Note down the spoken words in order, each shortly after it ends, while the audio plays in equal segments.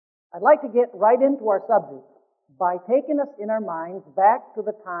I'd like to get right into our subject by taking us in our minds back to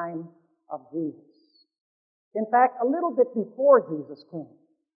the time of Jesus. In fact, a little bit before Jesus came.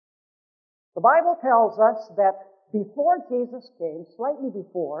 The Bible tells us that before Jesus came, slightly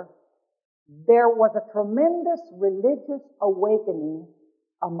before, there was a tremendous religious awakening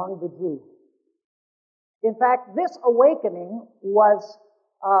among the Jews. In fact, this awakening was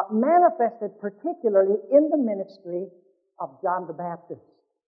manifested particularly in the ministry of John the Baptist.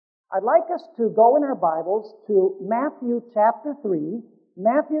 I'd like us to go in our Bibles to Matthew chapter 3,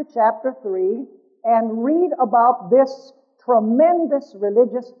 and read about this tremendous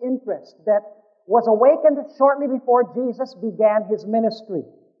religious interest that was awakened shortly before Jesus began his ministry.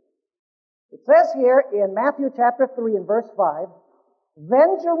 It says here in Matthew chapter 3 and verse 5,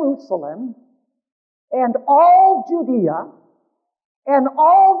 "Then Jerusalem and all Judea and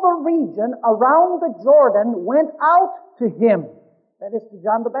all the region around the Jordan went out to him," that is to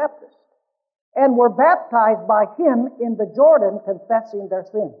John the Baptist, "and were baptized by him in the Jordan, confessing their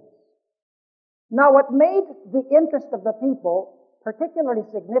sins." Now, what made the interest of the people particularly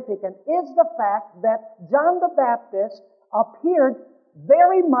significant is the fact that John the Baptist appeared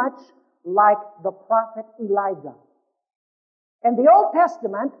very much like the prophet Elijah. And the Old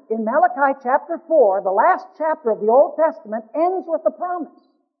Testament, in Malachi chapter 4, the last chapter of the Old Testament, ends with a promise.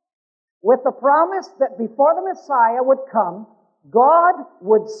 With the promise that before the Messiah would come, God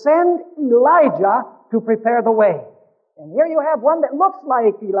would send Elijah to prepare the way. And here you have one that looks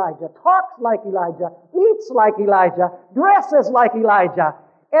like Elijah, talks like Elijah, eats like Elijah, dresses like Elijah.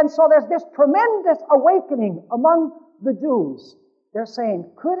 And so there's this tremendous awakening among the Jews. They're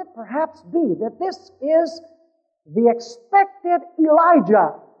saying, could it perhaps be that this is the expected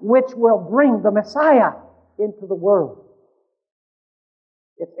Elijah which will bring the Messiah into the world?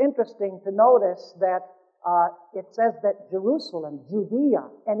 It's interesting to notice that it says that Jerusalem, Judea,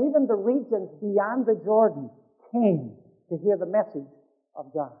 and even the regions beyond the Jordan came to hear the message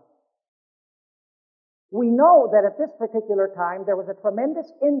of John. We know that at this particular time there was a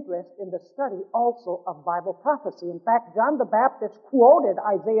tremendous interest in the study also of Bible prophecy. In fact, John the Baptist quoted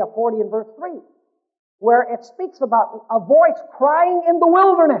Isaiah 40 and verse 3, where it speaks about a voice crying in the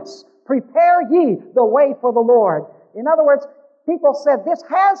wilderness, "Prepare ye the way for the Lord." In other words, people said this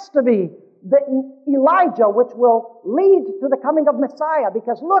has to be the Elijah which will lead to the coming of Messiah,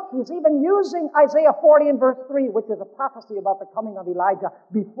 because look, he's even using Isaiah 40 and verse 3, which is a prophecy about the coming of Elijah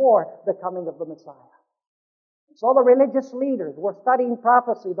before the coming of the Messiah. So the religious leaders were studying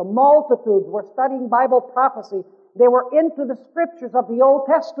prophecy. The multitudes were studying Bible prophecy. They were into the scriptures of the Old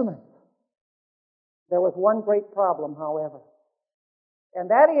Testament. There was one great problem, however,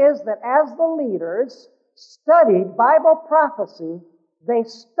 and that is that as the leaders studied Bible prophecy, they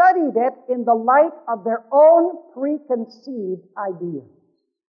studied it in the light of their own preconceived ideas.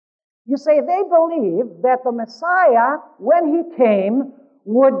 You say they believed that the Messiah, when he came,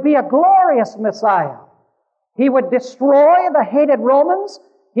 would be a glorious Messiah. He would destroy the hated Romans.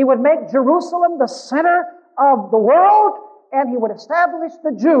 He would make Jerusalem the center of the world, and he would establish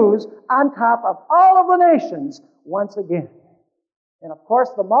the Jews on top of all of the nations once again. And of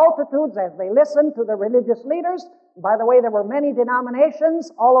course, the multitudes, as they listened to the religious leaders, by the way, there were many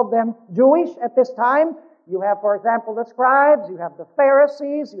denominations, all of them Jewish at this time. You have, for example, the scribes, you have the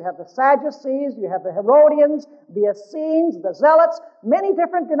Pharisees, you have the Sadducees, you have the Herodians, the Essenes, the Zealots, many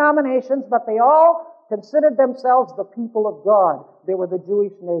different denominations, but they all considered themselves the people of God. They were the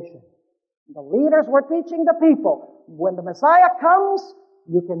Jewish nation. The leaders were teaching the people, when the Messiah comes,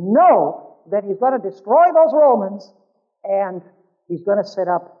 you can know that he's going to destroy those Romans, and he's going to set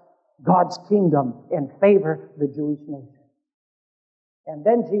up God's kingdom and favor the Jewish nation. And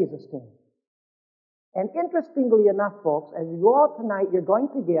then Jesus came. And interestingly enough, folks, as you go out tonight, you're going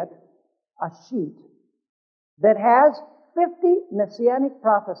to get a sheet that has 50 messianic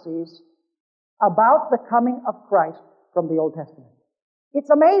prophecies about the coming of Christ from the Old Testament. It's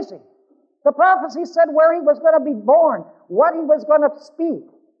amazing. The prophecy said where he was going to be born, what he was going to speak,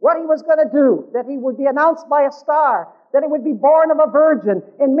 what he was going to do, that he would be announced by a star, that he would be born of a virgin,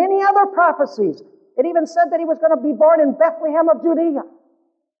 and many other prophecies. It even said that he was going to be born in Bethlehem of Judea.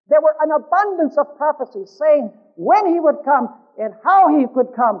 There were an abundance of prophecies saying when he would come, and how he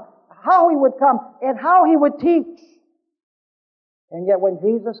could come, how he would come, and how he would teach. And yet when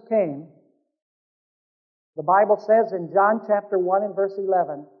Jesus came, the Bible says in John chapter 1 and verse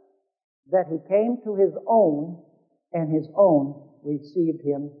 11, that he came to his own, and his own received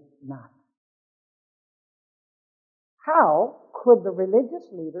him not. How could the religious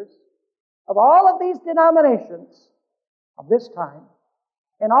leaders of all of these denominations of this time,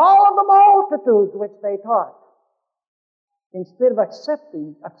 and all of the multitudes which they taught, instead of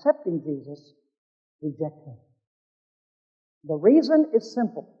accepting Jesus, reject Him. The reason is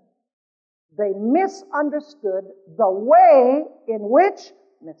simple. They misunderstood the way in which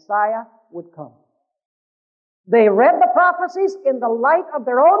Messiah would come. They read the prophecies in the light of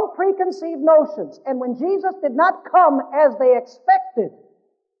their own preconceived notions, and when Jesus did not come as they expected,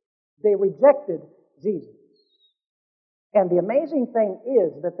 they rejected Jesus. And the amazing thing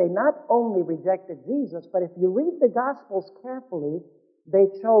is that they not only rejected Jesus, but if you read the Gospels carefully, they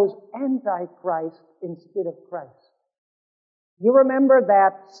chose Antichrist instead of Christ. You remember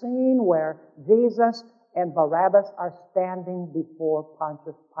that scene where Jesus and Barabbas are standing before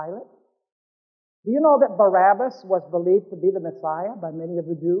Pontius Pilate? Do you know that Barabbas was believed to be the Messiah by many of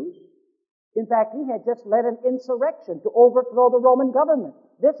the Jews? In fact, he had just led an insurrection to overthrow the Roman government.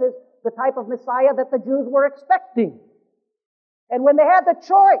 This is the type of Messiah that the Jews were expecting. And when they had the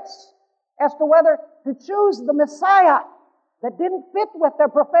choice as to whether to choose the Messiah that didn't fit with their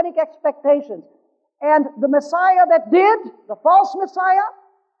prophetic expectations and the Messiah that did, the false Messiah,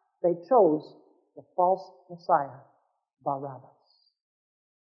 they chose the false Messiah, Barabbas.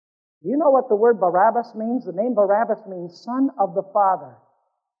 Do you know what the word Barabbas means? The name Barabbas means son of the Father.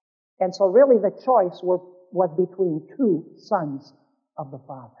 And so really the choice was between two sons of the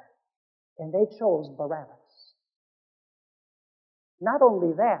Father. And they chose Barabbas. Not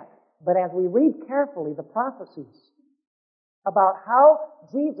only that, but as we read carefully the prophecies about how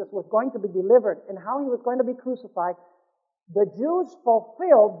Jesus was going to be delivered and how He was going to be crucified, the Jews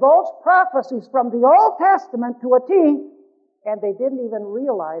fulfilled those prophecies from the Old Testament to a T, and they didn't even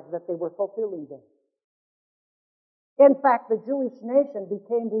realize that they were fulfilling them. In fact, the Jewish nation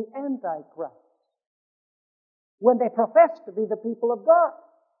became the Antichrist when they professed to be the people of God.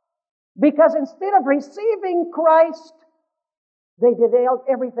 Because instead of receiving Christ, they did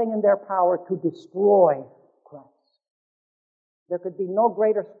everything in their power to destroy Christ. There could be no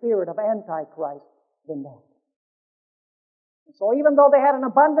greater spirit of Antichrist than that. And so even though they had an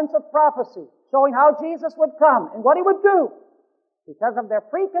abundance of prophecy showing how Jesus would come and what He would do, because of their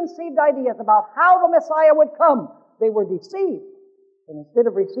preconceived ideas about how the Messiah would come, they were deceived. And instead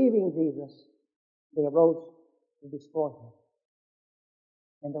of receiving Jesus, they arose to destroy Him.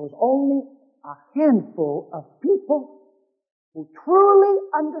 And there was only a handful of people who truly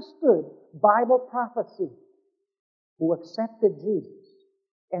understood Bible prophecy, who accepted Jesus,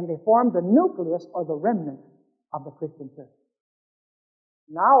 and they formed the nucleus or the remnant of the Christian church.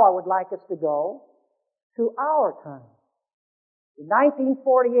 Now I would like us to go to our time. In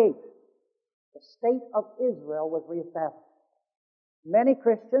 1948, the state of Israel was reestablished. Many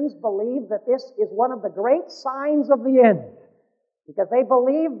Christians believe that this is one of the great signs of the end, because they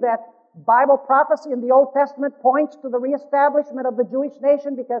believe that Bible prophecy in the Old Testament points to the reestablishment of the Jewish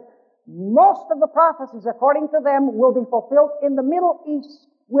nation, because most of the prophecies, according to them, will be fulfilled in the Middle East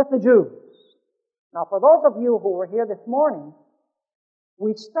with the Jews. Now, for those of you who were here this morning,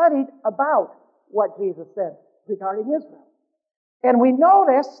 we studied about what Jesus said regarding Israel. And we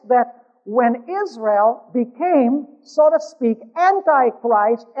noticed that when Israel became, so to speak,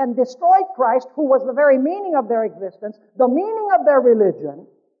 Antichrist and destroyed Christ, who was the very meaning of their existence, the meaning of their religion,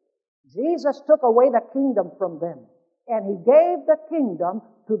 Jesus took away the kingdom from them. And He gave the kingdom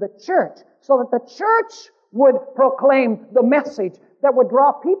to the church, so that the church would proclaim the message that would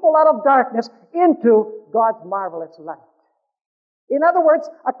draw people out of darkness into God's marvelous light. In other words,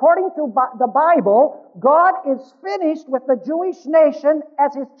 according to the Bible, God is finished with the Jewish nation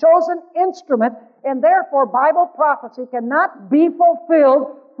as His chosen instrument, and therefore Bible prophecy cannot be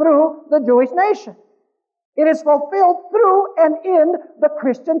fulfilled through the Jewish nation. It is fulfilled through and in the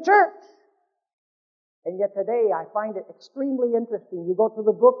Christian church. And yet today I find it extremely interesting. You go to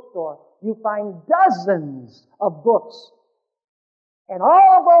the bookstore, you find dozens of books. And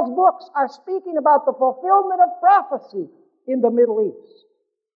all of those books are speaking about the fulfillment of prophecy in the Middle East.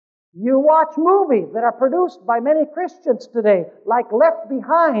 You watch movies that are produced by many Christians today, like Left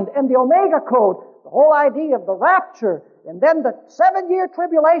Behind and the Omega Code, the whole idea of the Rapture, and then the 7-year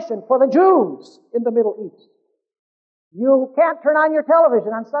tribulation for the Jews in the Middle East. You can't turn on your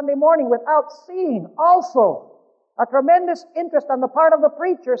television on Sunday morning without seeing also a tremendous interest on the part of the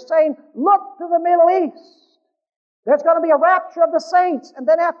preacher saying, look to the Middle East. There's going to be a rapture of the saints, and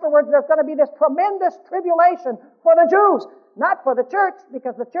then afterwards there's going to be this tremendous tribulation for the Jews, not for the church,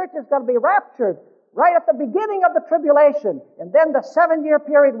 because the church is going to be raptured right at the beginning of the tribulation, and then the 7-year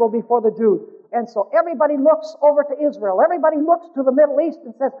period will be for the Jews. And so everybody looks over to Israel. Everybody looks to the Middle East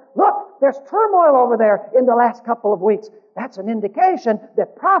and says, look, there's turmoil over there in the last couple of weeks. That's an indication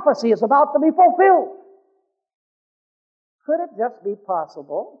that prophecy is about to be fulfilled. Could it just be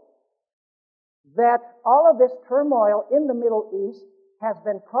possible that all of this turmoil in the Middle East has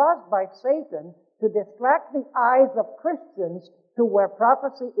been caused by Satan to distract the eyes of Christians to where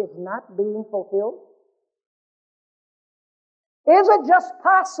prophecy is not being fulfilled? Is it just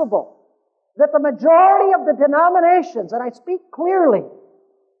possible that the majority of the denominations, and I speak clearly,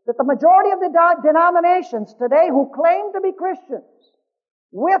 that the majority of the denominations today who claim to be Christians,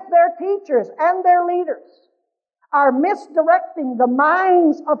 with their teachers and their leaders, are misdirecting the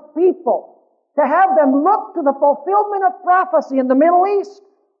minds of people to have them look to the fulfillment of prophecy in the Middle East,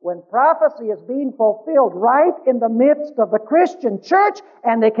 when prophecy is being fulfilled right in the midst of the Christian church,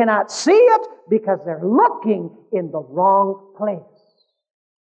 and they cannot see it because they're looking in the wrong place.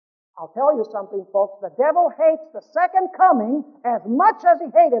 I'll tell you something, folks. The devil hates the second coming as much as he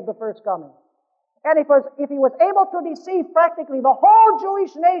hated the first coming. And if he was able to deceive practically the whole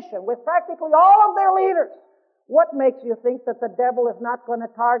Jewish nation with practically all of their leaders, what makes you think that the devil is not going to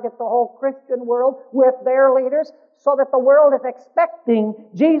target the whole Christian world with their leaders so that the world is expecting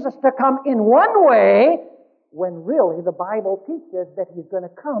Jesus to come in one way when really the Bible teaches that He's going to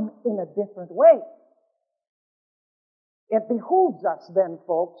come in a different way? It behooves us then,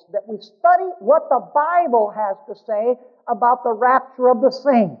 folks, that we study what the Bible has to say about the rapture of the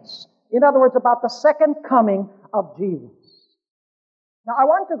saints. In other words, about the second coming of Jesus. Now, I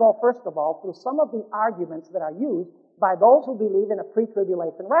want to go, first of all, through some of the arguments that are used by those who believe in a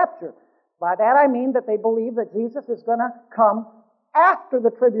pre-tribulation rapture. By that I mean that they believe that Jesus is going to come after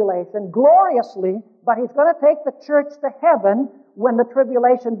the tribulation gloriously, but He's going to take the church to heaven when the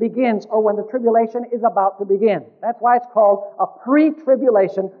tribulation begins, or when the tribulation is about to begin. That's why it's called a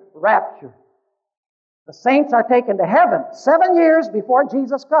pre-tribulation rapture. The saints are taken to heaven 7 years before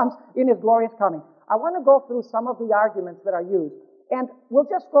Jesus comes in His glorious coming. I want to go through some of the arguments that are used. And we'll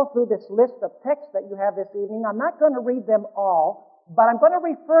just go through this list of texts that you have this evening. I'm not going to read them all, but I'm going to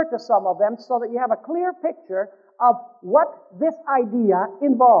refer to some of them so that you have a clear picture of what this idea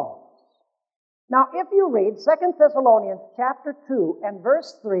involves. Now, if you read 2 Thessalonians chapter 2 and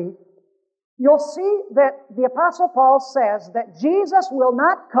verse 3, you'll see that the Apostle Paul says that Jesus will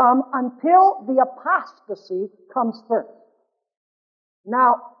not come until the apostasy comes first.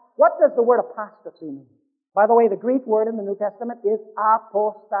 Now, what does the word apostasy mean? By the way, the Greek word in the New Testament is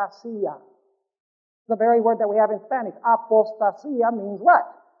apostasia. The very word that we have in Spanish. Apostasia means what?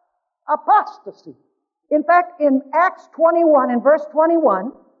 Apostasy. In fact, in Acts 21, in verse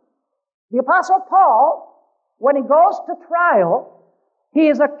 21, the Apostle Paul, when he goes to trial, he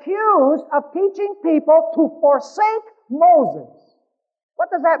is accused of teaching people to forsake Moses. What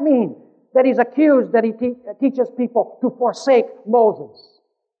does that mean? That he's accused that he teaches people to forsake Moses.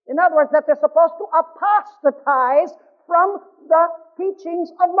 In other words, that they're supposed to apostatize from the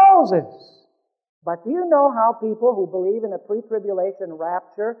teachings of Moses. But do you know how people who believe in a pre-tribulation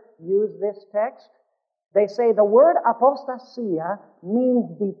rapture use this text? They say the word apostasia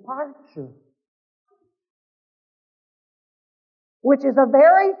means departure, which is a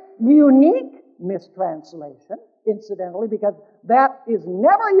very unique mistranslation, incidentally, because that is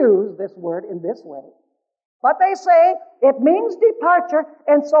never used, this word, in this way. But they say it means departure,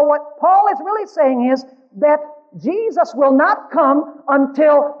 and so what Paul is really saying is that Jesus will not come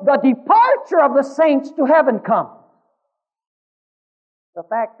until the departure of the saints to heaven comes. The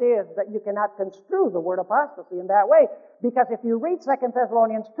fact is that you cannot construe the word apostasy in that way, because if you read 2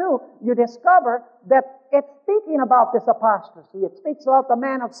 Thessalonians 2, you discover that it's speaking about this apostasy. It speaks about the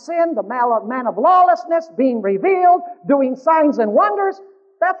man of sin, the man of lawlessness being revealed, doing signs and wonders.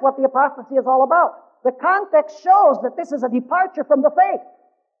 That's what the apostasy is all about. The context shows that this is a departure from the faith.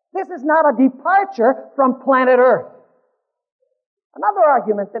 This is not a departure from planet Earth. Another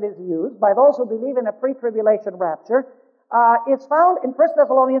argument that is used by those who believe in a pre-tribulation rapture is found in 1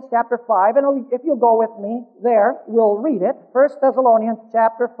 Thessalonians chapter 5, and if you'll go with me there, we'll read it. 1 Thessalonians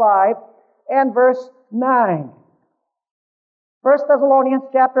chapter 5 and verse 9. 1 Thessalonians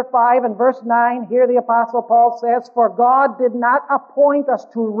chapter 5 and verse 9, here the Apostle Paul says, "For God did not appoint us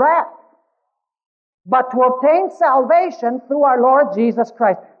to wrath, but to obtain salvation through our Lord Jesus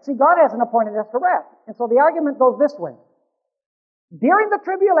Christ." See, God hasn't appointed us to wrath. And so the argument goes this way. During the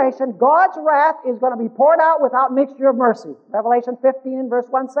tribulation, God's wrath is going to be poured out without mixture of mercy. Revelation 15 and verse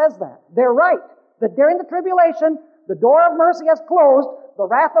 1 says that. They're right. That during the tribulation, the door of mercy has closed. The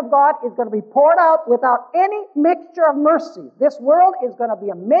wrath of God is going to be poured out without any mixture of mercy. This world is going to be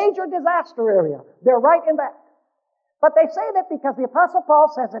a major disaster area. They're right in that. But they say that because the Apostle Paul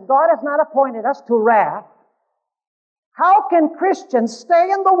says that God has not appointed us to wrath, how can Christians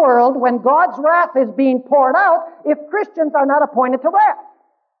stay in the world when God's wrath is being poured out if Christians are not appointed to wrath?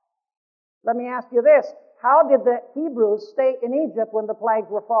 Let me ask you this. How did the Hebrews stay in Egypt when the plagues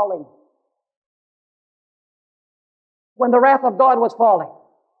were falling? when the wrath of God was falling?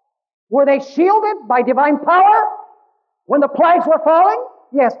 Were they shielded by divine power when the plagues were falling?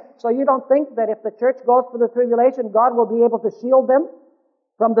 Yes. So you don't think that if the church goes through the tribulation, God will be able to shield them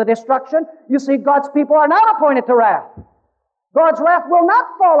from the destruction? You see, God's people are not appointed to wrath. God's wrath will not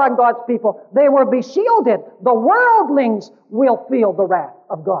fall on God's people. They will be shielded. The worldlings will feel the wrath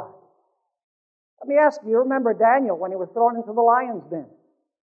of God. Let me ask you, remember Daniel when he was thrown into the lion's den?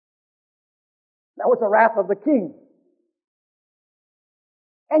 That was the wrath of the king.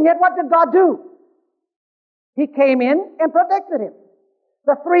 And yet what did God do? He came in and protected him.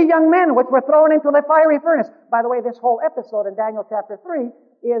 The 3 young men which were thrown into the fiery furnace. By the way, this whole episode in Daniel chapter 3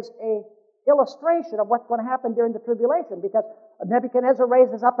 is a illustration of what's going to happen during the tribulation, because Nebuchadnezzar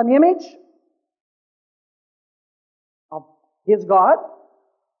raises up an image of his God.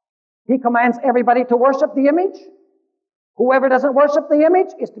 He commands everybody to worship the image. Whoever doesn't worship the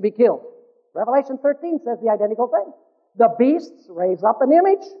image is to be killed. Revelation 13 says the identical thing. The beasts raise up an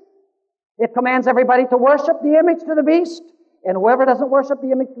image. It commands everybody to worship the image to the beast, and whoever doesn't worship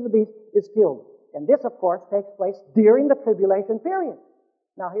the image to the beast is killed. And this, of course, takes place during the tribulation period.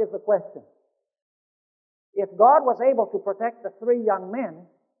 Now, here's the question. If God was able to protect the 3 young men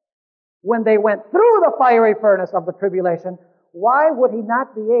when they went through the fiery furnace of the tribulation, why would He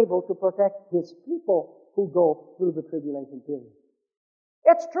not be able to protect His people who go through the tribulation period?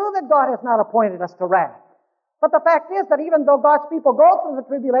 It's true that God has not appointed us to wrath. But the fact is that even though God's people go through the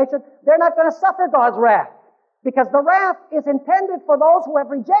tribulation, they're not going to suffer God's wrath. Because the wrath is intended for those who have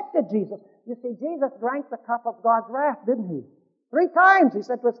rejected Jesus. You see, Jesus drank the cup of God's wrath, didn't He? 3 times He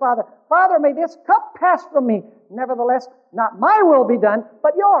said to His Father, Father, may this cup pass from me. Nevertheless, not my will be done,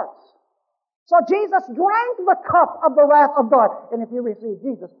 but yours. So Jesus drank the cup of the wrath of God. And if you receive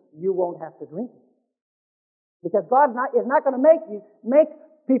Jesus, you won't have to drink it. Because God is not going to make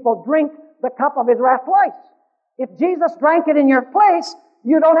people drink the cup of His wrath twice. If Jesus drank it in your place,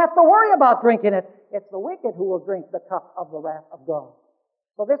 you don't have to worry about drinking it. It's the wicked who will drink the cup of the wrath of God.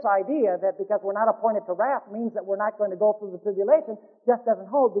 So this idea that because we're not appointed to wrath means that we're not going to go through the tribulation just doesn't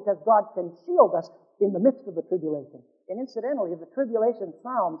hold, because God can shield us in the midst of the tribulation. And incidentally, the tribulation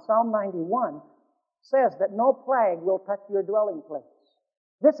Psalm 91, says that no plague will touch your dwelling place.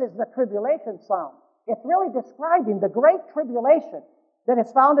 This is the tribulation Psalm. It's really describing the great tribulation that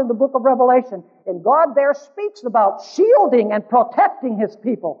is found in the book of Revelation. And God there speaks about shielding and protecting His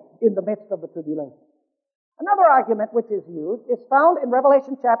people in the midst of the tribulation. Another argument which is used is found in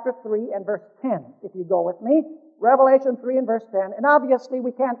Revelation chapter 3 and verse 10. If you go with me, Revelation 3 and verse 10. And obviously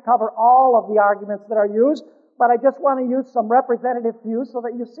we can't cover all of the arguments that are used, but I just want to use some representative views so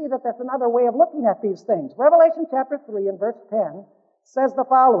that you see that there's another way of looking at these things. Revelation chapter 3 and verse 10 says the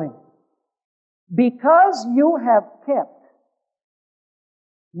following: because you have kept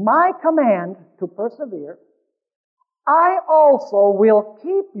my command to persevere, I also will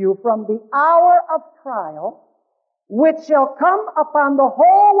keep you from the hour of trial, which shall come upon the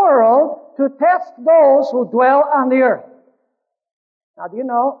whole world to test those who dwell on the earth. Now, do you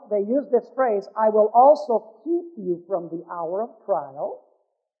know, they use this phrase, I will also keep you from the hour of trial,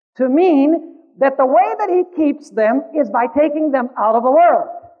 to mean that the way that He keeps them is by taking them out of the world.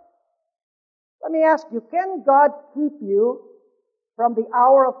 Let me ask you, can God keep you from the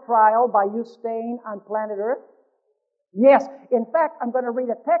hour of trial by you staying on planet Earth? Yes. In fact, I'm going to read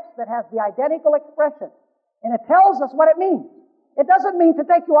a text that has the identical expression, and it tells us what it means. It doesn't mean to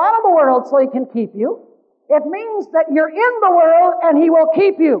take you out of the world so He can keep you. It means that you're in the world and He will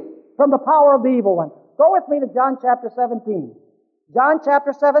keep you from the power of the evil one. Go with me to John chapter 17. John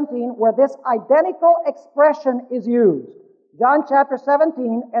chapter 17, where this identical expression is used. John chapter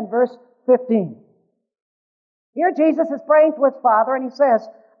 17 and verse 15. Here Jesus is praying to His Father, and He says,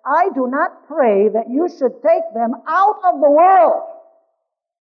 I do not pray that you should take them out of the world.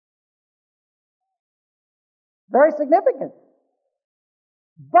 Very significant.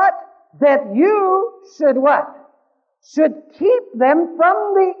 But that you should what? Should keep them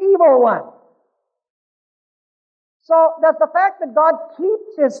from the evil one. So does the fact that God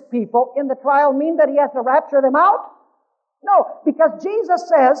keeps His people in the trial mean that He has to rapture them out? No, because Jesus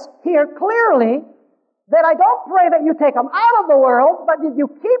says here clearly that I don't pray that you take them out of the world, but that you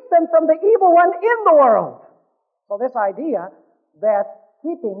keep them from the evil one in the world. So this idea that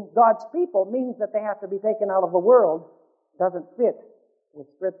keeping God's people means that they have to be taken out of the world doesn't fit with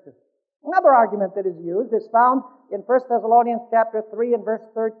Scripture. Another argument that is used is found in 1 Thessalonians chapter 3 and verse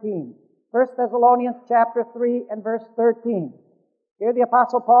 13. 1 Thessalonians chapter 3 and verse 13. Here the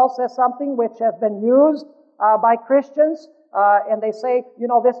Apostle Paul says something which has been used by Christians, and they say, you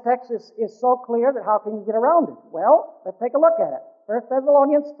know, this text is so clear that how can you get around it? Well, let's take a look at it. 1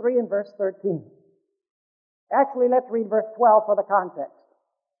 Thessalonians 3 and verse 13. Actually, let's read verse 12 for the context.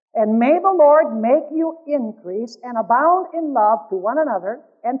 And may the Lord make you increase and abound in love to one another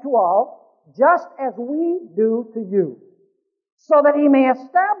and to all, just as we do to you, so that He may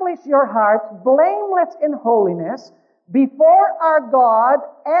establish your hearts blameless in holiness before our God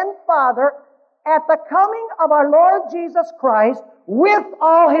and Father at the coming of our Lord Jesus Christ with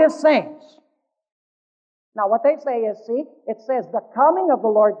all His saints. Now what they say is, see, it says the coming of the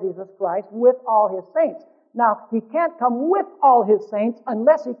Lord Jesus Christ with all His saints. Now, He can't come with all His saints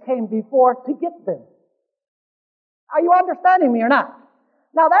unless He came before to get them. Are you understanding me or not?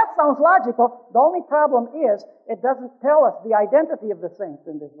 Now that sounds logical. The only problem is it doesn't tell us the identity of the saints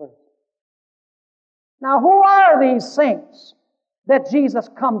in this verse. Now who are these saints that Jesus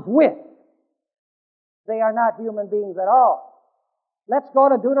comes with? They are not human beings at all. Let's go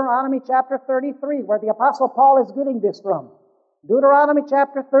to Deuteronomy chapter 33, where the Apostle Paul is getting this from. Deuteronomy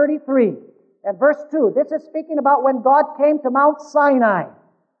chapter 33 and verse 2. This is speaking about when God came to Mount Sinai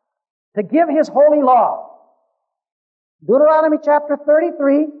to give His holy law. Deuteronomy chapter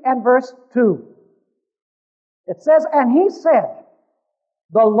 33 and verse 2. It says, and He said,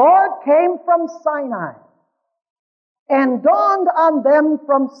 the Lord came from Sinai and dawned on them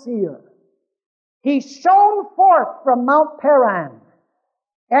from Seir. He shone forth from Mount Paran,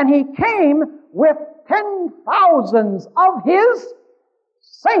 and He came with 10,000s of His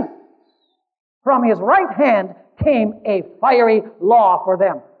saints. From His right hand came a fiery law for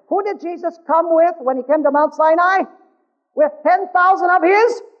them. Who did Jesus come with when He came to Mount Sinai? With 10,000 of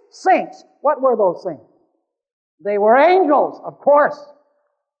His saints. What were those saints? They were angels, of course.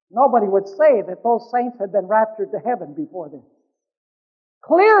 Nobody would say that those saints had been raptured to heaven before this.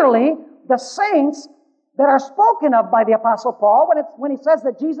 Clearly, the saints that are spoken of by the Apostle Paul, when he says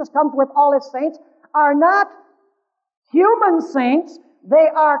that Jesus comes with all His saints, are not human saints. They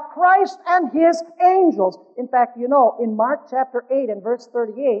are Christ and His angels. In fact, you know, in Mark chapter 8 and verse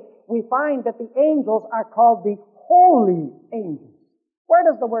 38, we find that the angels are called the holy angels. Where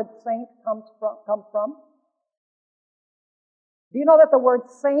does the word saint come from? Do you know that the word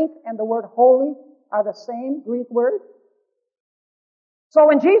saint and the word holy are the same Greek word? So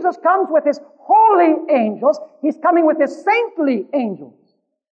when Jesus comes with His holy angels, He's coming with His saintly angels.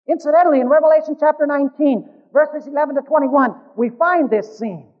 Incidentally, in Revelation chapter 19, verses 11 to 21, we find this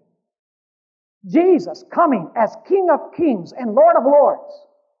scene. Jesus coming as King of Kings and Lord of Lords.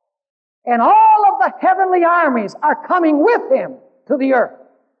 And all of the heavenly armies are coming with Him to the earth.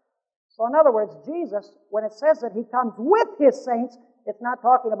 So in other words, Jesus, when it says that He comes with His saints, it's not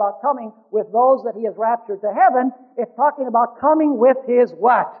talking about coming with those that He has raptured to heaven. It's talking about coming with His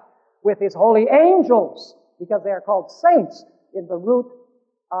what? With His holy angels, because they are called saints in the root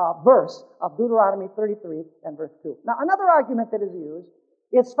verse of Deuteronomy 33 and verse 2. Now, another argument that is used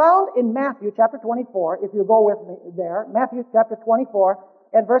is found in Matthew chapter 24, if you go with me there, Matthew chapter 24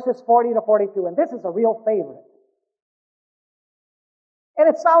 and verses 40 to 42, and this is a real favorite. And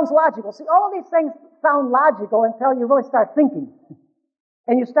it sounds logical. See, all of these things sound logical until you really start thinking.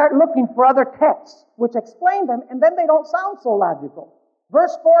 And you start looking for other texts which explain them, and then they don't sound so logical.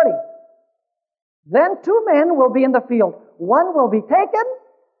 Verse 40. Then two men will be in the field. One will be taken,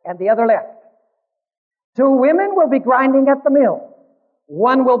 and the other left. Two women will be grinding at the mill.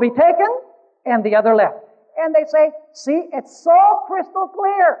 One will be taken, and the other left. And they say, see, it's so crystal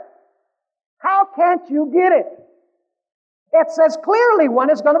clear. How can't you get it? It says clearly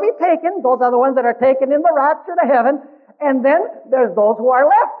one is going to be taken. Those are the ones that are taken in the rapture to heaven. And then there's those who are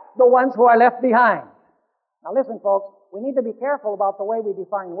left, the ones who are left behind. Now listen, folks, we need to be careful about the way we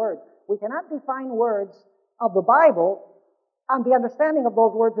define words. We cannot define words of the Bible on the understanding of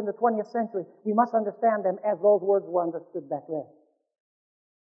those words in the 20th century. We must understand them as those words were understood back then.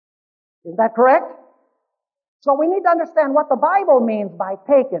 Isn't that correct? So we need to understand what the Bible means by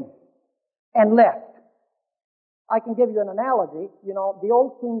taken and left. I can give you an analogy. You know, the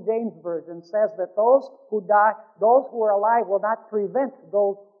old King James Version says that those who die, those who are alive will not prevent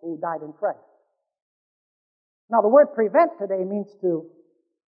those who died in Christ. Now, the word prevent today means to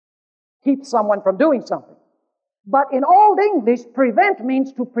keep someone from doing something. But in Old English, prevent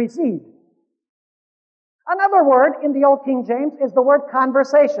means to precede. Another word in the old King James is the word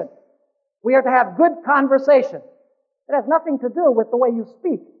conversation. We are to have good conversation. It has nothing to do with the way you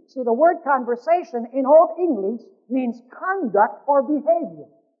speak. See, the word conversation in Old English means conduct or behavior.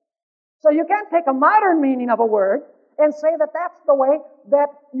 So you can't take a modern meaning of a word and say that that's the way that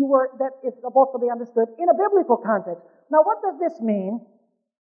that it's supposed to be understood in a biblical context. Now, what does this mean?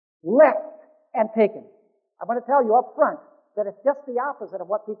 Left and taken. I'm going to tell you up front that it's just the opposite of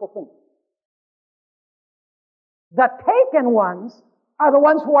what people think. The taken ones are the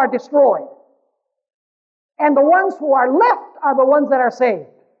ones who are destroyed. And the ones who are left are the ones that are saved.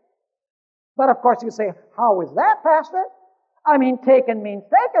 But of course you say, how is that, Pastor? I mean, taken means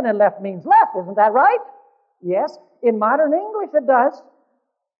taken and left means left. Isn't that right? Yes, in modern English it does.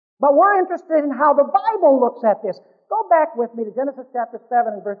 But we're interested in how the Bible looks at this. Go back with me to Genesis chapter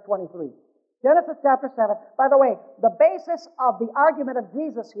 7 and verse 23. Genesis chapter 7. By the way, the basis of the argument of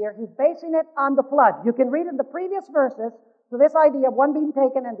Jesus here, he's basing it on the flood. You can read in the previous verses, to this idea of one being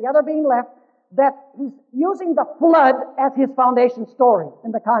taken and the other being left, that he's using the flood as his foundation story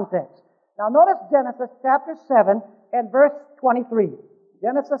in the context. Now notice Genesis chapter 7 and verse 23.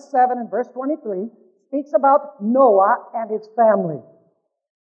 Genesis 7 and verse 23 speaks about Noah and his family.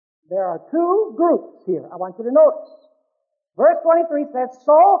 There are two groups here I want you to notice. Verse 23 says,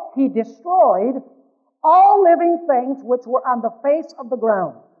 so he destroyed all living things which were on the face of the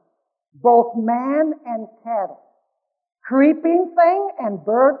ground, both man and cattle, creeping thing and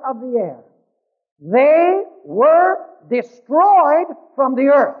bird of the air. They were destroyed from the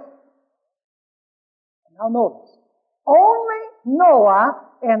earth. Now notice, only Noah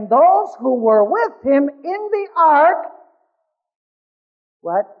and those who were with him in the ark,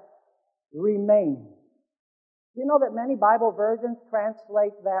 what? Remained. You know that many Bible versions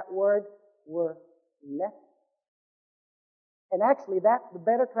translate that word, were left? And actually that's the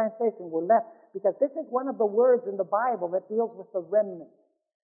better translation, were left, because this is one of the words in the Bible that deals with the remnant.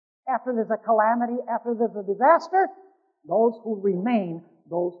 After there's a calamity, after there's a disaster, those who remain,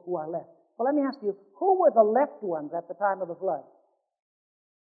 those who are left. Well, let me ask you, who were the left ones at the time of the flood?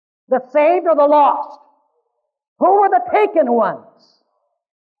 The saved or the lost? Who were the taken ones?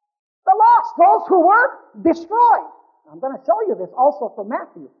 The lost, those who were destroyed. I'm going to show you this also from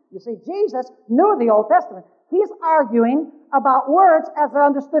Matthew. You see, Jesus knew the Old Testament. He's arguing about words as they're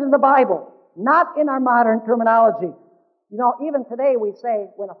understood in the Bible, not in our modern terminology. You know, even today we say,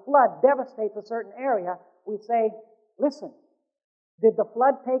 when a flood devastates a certain area, we say, listen, did the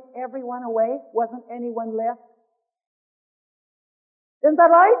flood take everyone away? Wasn't anyone left? Isn't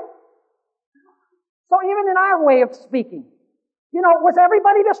that right? So even in our way of speaking, you know, was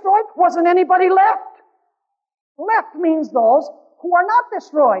everybody destroyed? Wasn't anybody left? Left means those who are not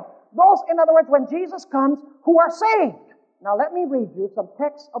destroyed. Those, in other words, when Jesus comes, who are saved. Now let me read you some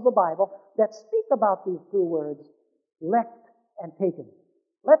texts of the Bible that speak about these two words, left and taken.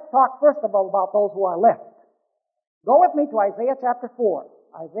 Let's talk first of all about those who are left. Go with me to Isaiah chapter 4.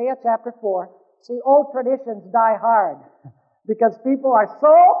 Isaiah chapter 4. See, old traditions die hard because people are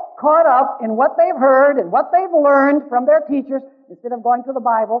so caught up in what they've heard and what they've learned from their teachers instead of going to the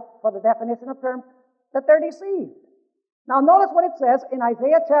Bible for the definition of terms that they're deceived. Now notice what it says in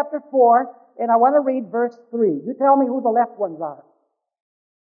Isaiah chapter 4, and I want to read verse 3. You tell me who the left ones are.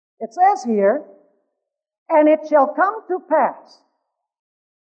 It says here, and it shall come to pass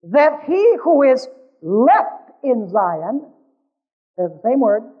that he who is left in Zion, there's the same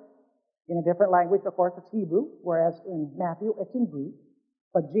word, in a different language, of course, it's Hebrew, whereas in Matthew it's in Greek,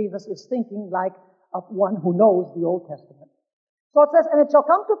 but Jesus is thinking like of one who knows the Old Testament. So it says, and it shall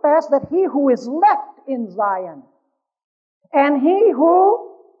come to pass that he who is left in Zion, and he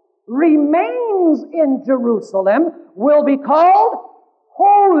who remains in Jerusalem will be called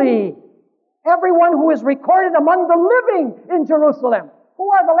holy. Everyone who is recorded among the living in Jerusalem.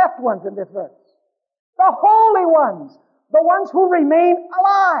 Who are the left ones in this verse? The holy ones. The ones who remain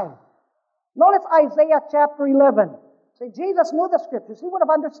alive. Notice Isaiah chapter 11. See, Jesus knew the Scriptures. He would have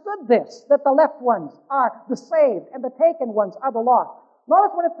understood this, that the left ones are the saved and the taken ones are the lost.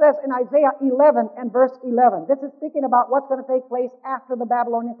 Notice what it says in Isaiah 11 and verse 11. This is speaking about what's going to take place after the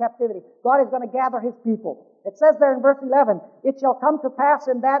Babylonian captivity. God is going to gather His people. It says there in verse 11, it shall come to pass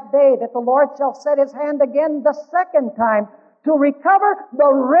in that day that the Lord shall set His hand again the second time to recover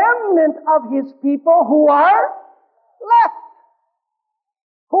the remnant of His people who are left.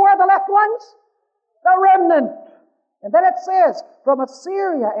 Who are the left ones? The remnant. And then it says, from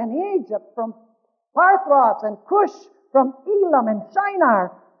Assyria and Egypt, from Parthros and Cush, from Elam and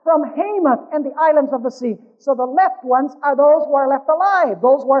Shinar, from Hamath and the islands of the sea. So the left ones are those who are left alive,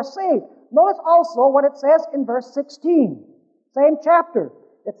 those who are saved. Notice also what it says in verse 16. Same chapter.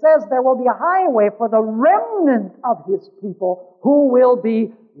 It says there will be a highway for the remnant of His people who will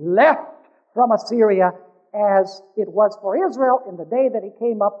be left from Assyria as it was for Israel in the day that he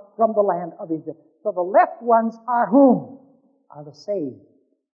came up from the land of Egypt. So the left ones are whom? Are the saved.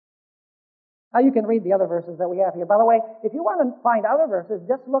 Now you can read the other verses that we have here. By the way, if you want to find other verses,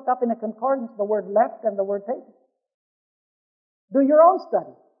 just look up in a concordance the word left and the word taken. Do your own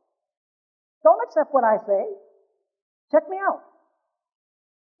study. Don't accept what I say. Check me out.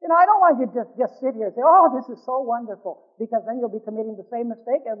 I don't want you to just sit here and say, oh, this is so wonderful, because then you'll be committing the same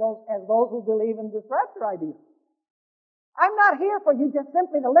mistake as those who believe in this rapture idea. I'm not here for you just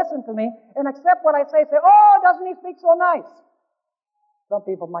simply to listen to me and accept what I say, oh, doesn't he speak so nice? Some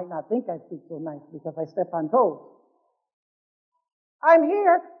people might not think I speak so nice because I step on toes. I'm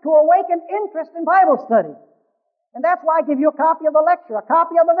here to awaken interest in Bible study. And that's why I give you a copy of the lecture, a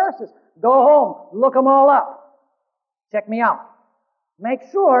copy of the verses. Go home, look them all up. Check me out. Make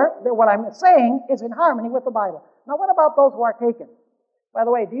sure that what I'm saying is in harmony with the Bible. Now, what about those who are taken? By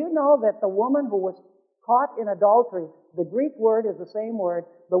the way, do you know that the woman who was caught in adultery, the Greek word is the same word,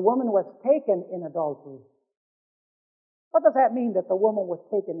 the woman was taken in adultery. What does that mean, that the woman was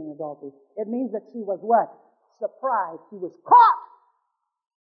taken in adultery? It means that she was what? Surprised. She was caught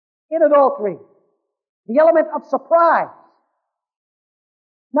in adultery. The element of surprise.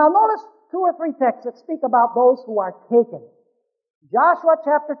 Now notice 2 or 3 texts that speak about those who are taken. Joshua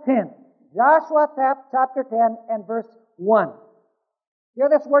chapter 10. Joshua chapter 10 and verse 1. Here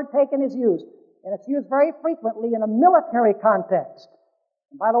this word taken is used. And it's used very frequently in a military context.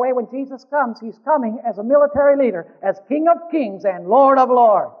 And by the way, when Jesus comes, He's coming as a military leader, as King of Kings and Lord of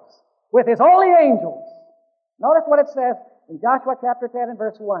Lords, with His holy angels. Notice what it says in Joshua chapter 10 and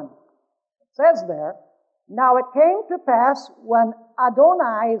verse 1. It says there, now it came to pass when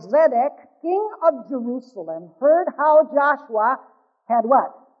Adoni-Zedek, king of Jerusalem, heard how Joshua had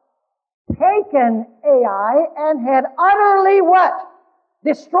what? Taken Ai and had utterly what?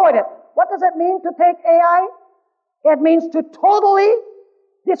 Destroyed it. What does it mean to take Ai? It means to totally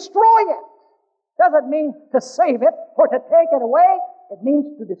destroy it. Doesn't mean to save it or to take it away. It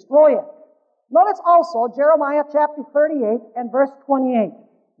means to destroy it. Notice also Jeremiah chapter 38 and verse 28.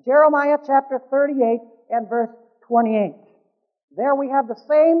 Jeremiah chapter 38 and verse 28. There we have the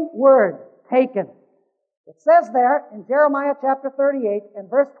same word, taken. It says there in Jeremiah chapter 38 and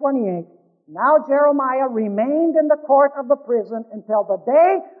verse 28, now Jeremiah remained in the court of the prison until the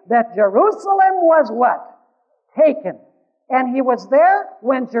day that Jerusalem was what? Taken. And he was there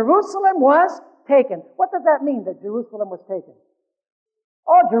when Jerusalem was taken. What does that mean, that Jerusalem was taken?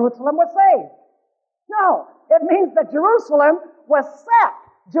 Oh, Jerusalem was saved. No, it means that Jerusalem was sacked.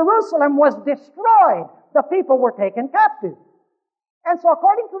 Jerusalem was destroyed. The people were taken captive. And so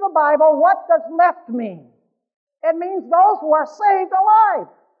according to the Bible, what does left mean? It means those who are saved alive.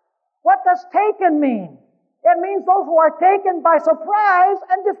 What does taken mean? It means those who are taken by surprise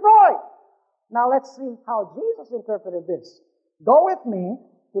and destroyed. Now let's see how Jesus interpreted this. Go with me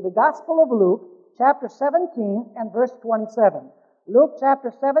to the Gospel of Luke, chapter 17 and verse 27. Luke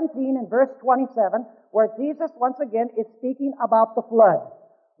chapter 17 and verse 27, where Jesus once again is speaking about the flood.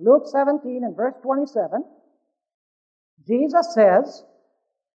 Luke 17 and verse 27, Jesus says,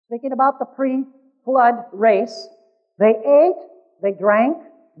 speaking about the pre-flood race, they ate, they drank,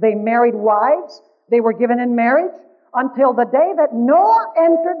 they married wives, they were given in marriage, until the day that Noah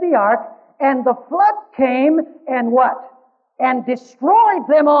entered the ark, and the flood came and what? And destroyed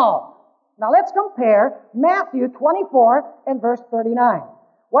them all. Now let's compare Matthew 24 and verse 39.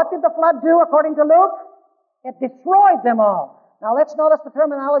 What did the flood do according to Luke? It destroyed them all. Now let's notice the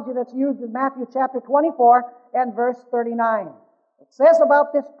terminology that's used in Matthew chapter 24 and verse 39. It says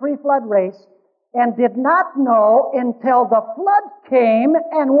about this pre-flood race, and did not know until the flood came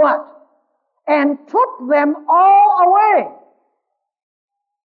and what? And took them all away.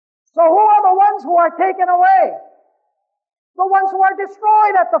 So who are the ones who are taken away? The ones who are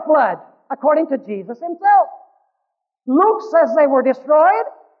destroyed at the flood, according to Jesus Himself. Luke says they were destroyed,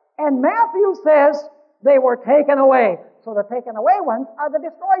 and Matthew says they were taken away. So the taken away ones are the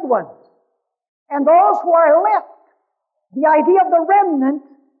destroyed ones. And those who are left, the idea of the remnant,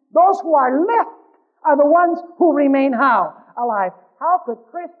 those who are left are the ones who remain how? Alive. How could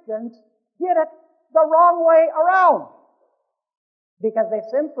Christians get it the wrong way around? Because they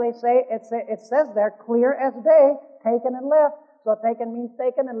simply say, it says there, clear as day, taken and left. So taken means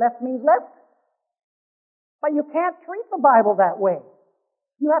taken and left means left. But you can't treat the Bible that way.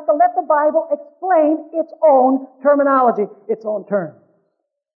 You have to let the Bible explain its own terminology, its own terms.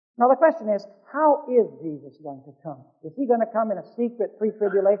 Now the question is, how is Jesus going to come? Is He going to come in a secret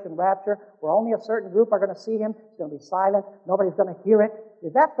pre-tribulation rapture where only a certain group are going to see Him? It's going to be silent. Nobody's going to hear it.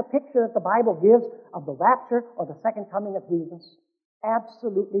 Is that the picture that the Bible gives of the rapture or the second coming of Jesus?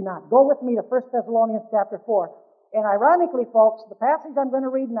 Absolutely not. Go with me to 1 Thessalonians chapter 4. And ironically, folks, the passage I'm going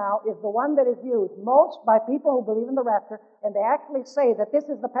to read now is the one that is used most by people who believe in the rapture, and they actually say that this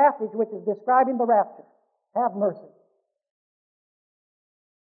is the passage which is describing the rapture. Have mercy.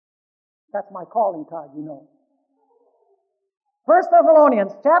 That's my calling card, you know. 1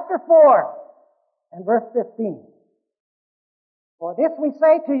 Thessalonians chapter 4 and verse 15. For this we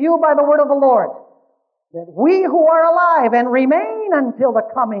say to you by the word of the Lord, that we who are alive and remain until the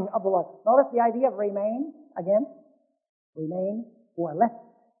coming of the Lord. Notice the idea of remain again. Remain, who are left.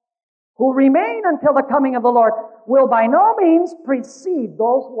 Who remain until the coming of the Lord will by no means precede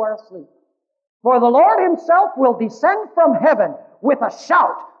those who are asleep. For the Lord himself will descend from heaven with a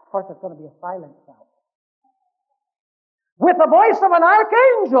shout. Of course, it's going to be a silent shout. With the voice of an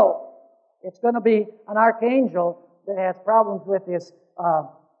archangel. It's going to be an archangel that has problems with his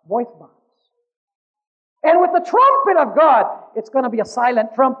voice box. And with the trumpet of God, it's going to be a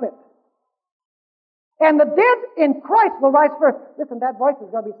silent trumpet. And the dead in Christ will rise first. Listen, that voice is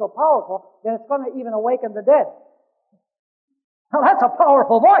going to be so powerful that it's going to even awaken the dead. Now, that's a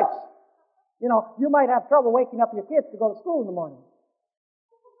powerful voice. You know, you might have trouble waking up your kids to go to school in the morning.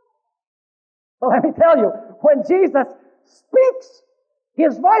 But let me tell you, when Jesus speaks,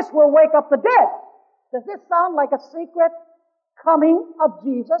 his voice will wake up the dead. Does this sound like a secret coming of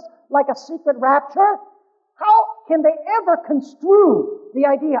Jesus? Like a secret rapture? How can they ever construe the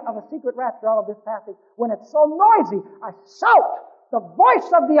idea of a secret rapture out of this passage when it's so noisy? A shout, the voice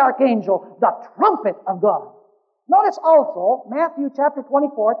of the archangel, the trumpet of God. Notice also Matthew chapter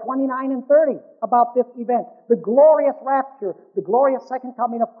 24, 29 and 30 about this event. The glorious rapture, the glorious second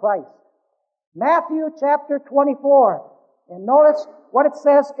coming of Christ. Matthew chapter 24. And notice what it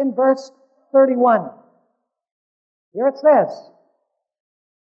says in verse 31. Here it says,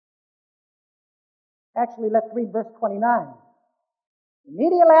 actually, let's read verse 29.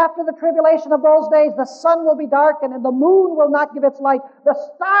 Immediately after the tribulation of those days, the sun will be darkened and the moon will not give its light. The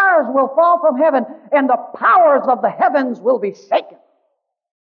stars will fall from heaven and the powers of the heavens will be shaken.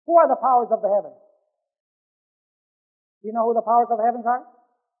 Who are the powers of the heavens? Do you know who the powers of the heavens are?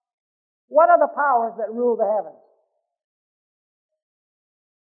 What are the powers that rule the heavens?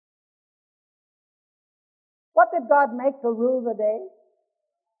 What did God make to rule the day?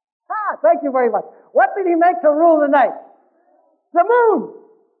 Thank you very much. What did he make to rule the night? The moon.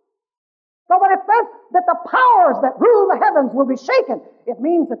 So when it says that the powers that rule the heavens will be shaken, it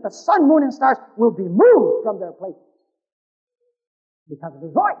means that the sun, moon, and stars will be moved from their places. Because of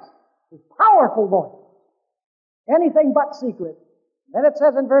his voice, his powerful voice. Anything but secret. Then it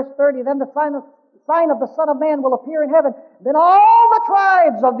says in verse 30, then the sign of the Son of Man will appear in heaven. Then all the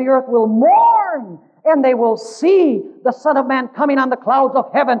tribes of the earth will mourn, and they will see the Son of Man coming on the clouds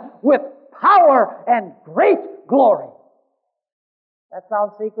of heaven with power and great glory. That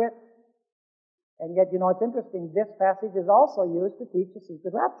sounds secret. And yet, you know, it's interesting. This passage is also used to teach the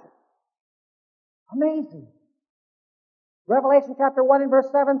secret rapture. Amazing. Revelation chapter 1 and verse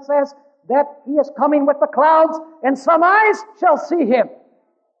 7 says that he is coming with the clouds, and some eyes shall see him.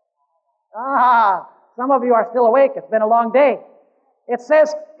 Some of you are still awake. It's been a long day. It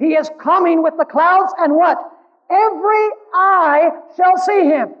says, he is coming with the clouds, and what? Every eye shall see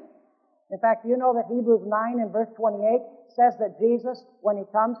him. In fact, you know that Hebrews 9 and verse 28 says that Jesus, when he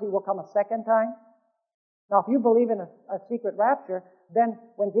comes, he will come a second time. Now, if you believe in a secret rapture, then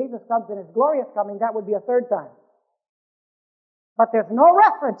when Jesus comes in his glorious coming, that would be a third time. But there's no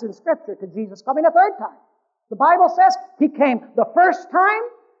reference in Scripture to Jesus coming a third time. The Bible says he came the first time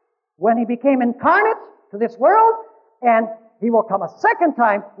when he became incarnate to this world, and he will come a second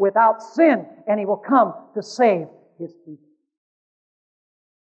time without sin, and he will come to save his people.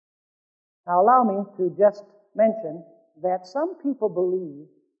 Now allow me to just mention that some people believe,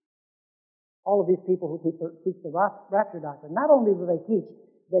 all of these people who teach the rapture doctrine, not only do they teach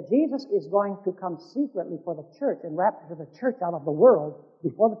that Jesus is going to come secretly for the church and rapture the church out of the world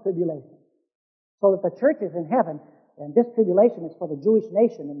before the tribulation, so that the church is in heaven, and this tribulation is for the Jewish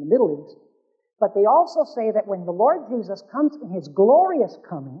nation in the Middle East. But they also say that when the Lord Jesus comes in his glorious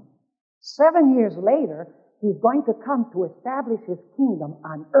coming, 7 years later, he's going to come to establish his kingdom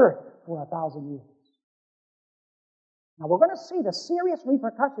on earth for 1,000 years. Now, we're going to see the serious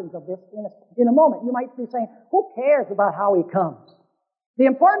repercussions of this in a moment. You might be saying, who cares about how he comes? The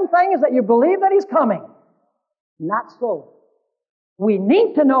important thing is that you believe that he's coming. Not so. We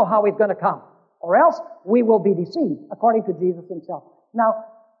need to know how he's going to come, or else we will be deceived, according to Jesus himself. Now,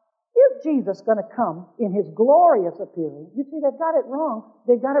 is Jesus going to come in his glorious appearing? You see, they've got it wrong.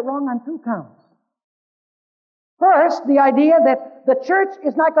 They've got it wrong on two counts. First, the idea that the church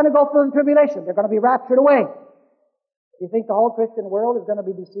is not going to go through the tribulation. They're going to be raptured away. You think the whole Christian world is going to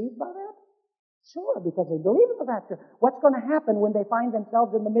be deceived by that? Sure, because they believe in the rapture. What's going to happen when they find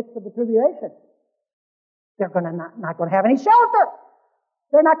themselves in the midst of the tribulation? They're going to not going to have any shelter.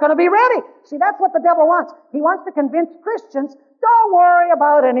 They're not going to be ready. See, that's what the devil wants. He wants to convince Christians, don't worry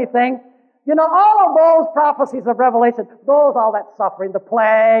about anything. You know, all of those prophecies of Revelation, all that suffering, the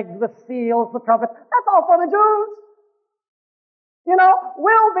plagues, the seals, the trumpets, that's all for the Jews.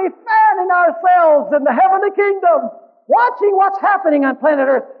 We'll be fanning ourselves in the heavenly kingdom, watching what's happening on planet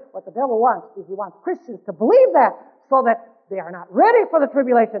Earth. What the devil wants is he wants Christians to believe that so that they are not ready for the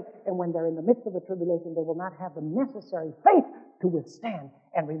tribulation. And when they're in the midst of the tribulation, they will not have the necessary faith to withstand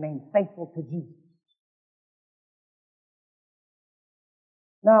and remain faithful to Jesus.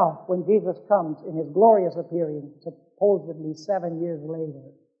 Now, when Jesus comes in His glorious appearing, supposedly 7 years later,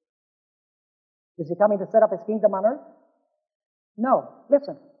 is He coming to set up His kingdom on earth? No.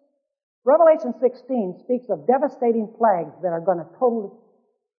 Listen. Revelation 16 speaks of devastating plagues that are going to totally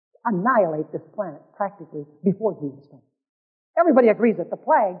annihilate this planet practically before Jesus comes. Everybody agrees that the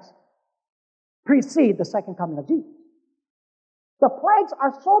plagues precede the second coming of Jesus. The plagues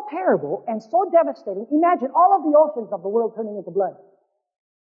are so terrible and so devastating. Imagine all of the oceans of the world turning into blood.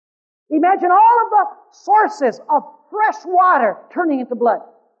 Imagine all of the sources of fresh water turning into blood.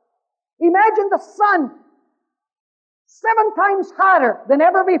 Imagine the sun 7 times hotter than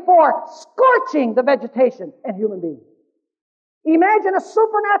ever before, scorching the vegetation and human beings. Imagine a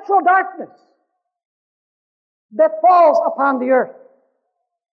supernatural darkness that falls upon the earth.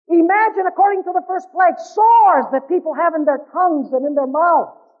 Imagine, according to the first plague, sores that people have in their tongues and in their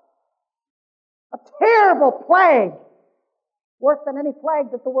mouths. A terrible plague, worse than any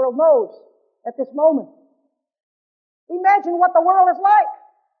plague that the world knows at this moment. Imagine what the world is like.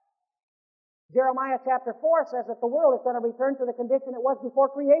 Jeremiah chapter 4 says that the world is going to return to the condition it was before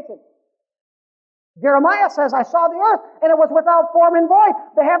creation. Jeremiah says, I saw the earth, and it was without form and void.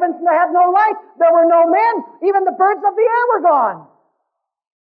 The heavens had no light. There were no men. Even the birds of the air were gone.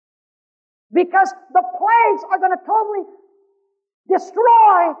 Because the plagues are going to totally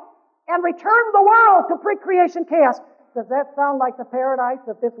destroy and return the world to pre-creation chaos. Does that sound like the paradise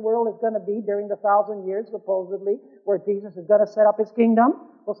that this world is going to be during the 1,000 years, supposedly, where Jesus is going to set up His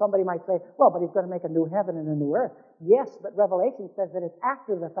kingdom? Well, somebody might say, well, but He's going to make a new heaven and a new earth. Yes, but Revelation says that it's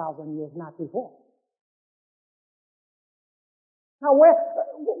after the 1,000 years, not before. Now,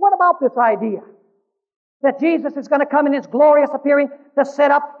 what about this idea that Jesus is going to come in His glorious appearing to set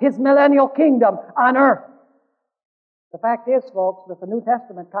up His millennial kingdom on earth? The fact is, folks, that the New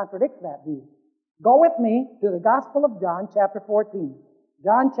Testament contradicts that view. Go with me to the Gospel of John, chapter 14.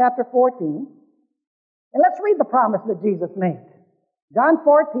 John, chapter 14. And let's read the promise that Jesus made. John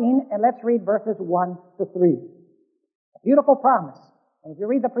 14, and let's read verses 1 to 3. A beautiful promise. And if you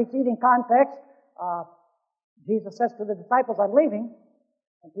read the preceding context, Jesus says to the disciples, I'm leaving.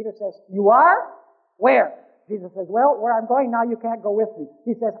 And Peter says, you are? Where? Jesus says, well, where I'm going now, you can't go with me.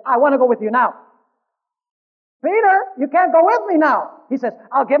 He says, I want to go with you now. Peter, you can't go with me now. He says,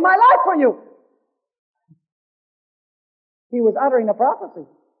 I'll give my life for you. He was uttering a prophecy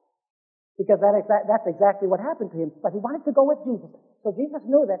because that's exactly what happened to him. But he wanted to go with Jesus. So Jesus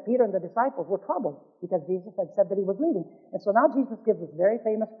knew that Peter and the disciples were troubled because Jesus had said that He was leaving. And so now Jesus gives this very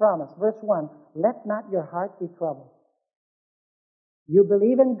famous promise. Verse 1, let not your heart be troubled. You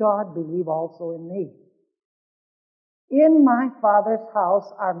believe in God, believe also in me. In my Father's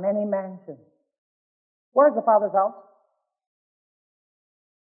house are many mansions. Where's the Father's house?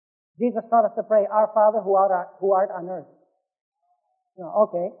 Jesus taught us to pray, Our Father who art on earth. No,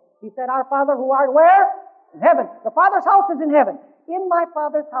 okay. He said, Our Father who art where? In heaven. The Father's house is in heaven. In my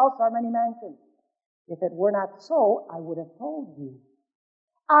Father's house are many mansions. If it were not so, I would have told you.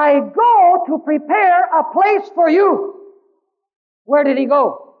 I go to prepare a place for you. Where did He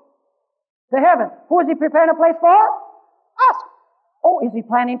go? To heaven. Who is He preparing a place for? Us. Oh, is He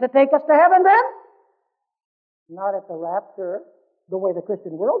planning to take us to heaven then? Not at the rapture, the way the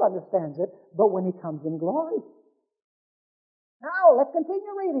Christian world understands it, but when He comes in glory. Now, let's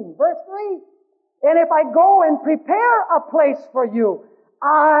continue reading. Verse 3. And if I go and prepare a place for you,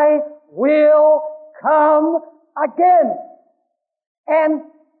 I will come again and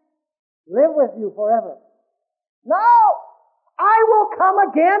live with you forever. Now, I will come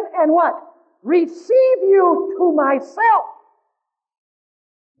again and what? Receive you to myself,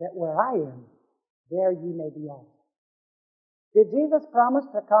 that where I am, there you may be also. Did Jesus promise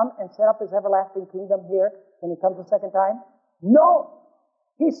to come and set up His everlasting kingdom here when He comes the second time? No.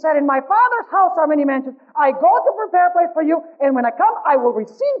 He said, in my Father's house are many mansions. I go to prepare a place for you, and when I come, I will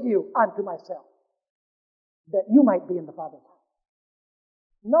receive you unto myself, that you might be in the Father's house.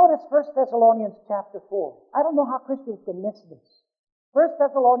 Notice 1 Thessalonians chapter 4. I don't know how Christians can miss this. 1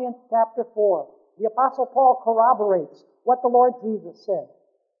 Thessalonians chapter 4. The Apostle Paul corroborates what the Lord Jesus said.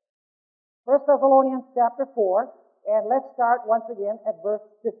 1 Thessalonians chapter 4, and let's start once again at verse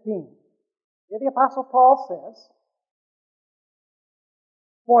 15. Here the Apostle Paul says,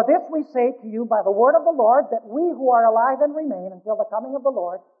 For this we say to you by the word of the Lord, that we who are alive and remain until the coming of the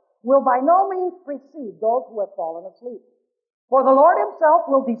Lord will by no means precede those who have fallen asleep. For the Lord himself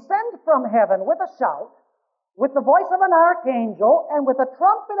will descend from heaven with a shout, with the voice of an archangel, and with the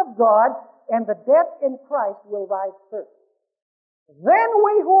trumpet of God, and the dead in Christ will rise first. Then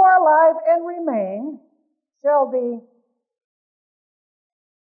we who are alive and remain shall be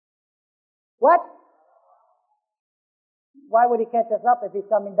what? Why would he catch us up if he's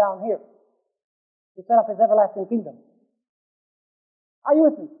coming down here to set up his everlasting kingdom? Are you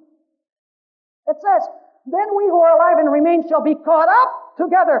with me? It says, then we who are alive and remain shall be caught up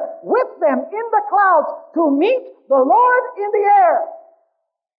together with them in the clouds to meet the Lord in the air.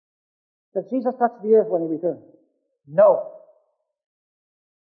 Does Jesus touch the earth when he returns? No.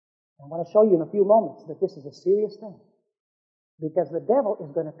 I want to show you in a few moments that this is a serious thing, because the devil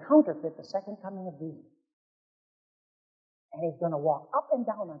is going to counterfeit the second coming of Jesus. And he's going to walk up and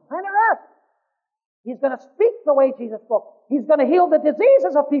down on planet Earth. He's going to speak the way Jesus spoke. He's going to heal the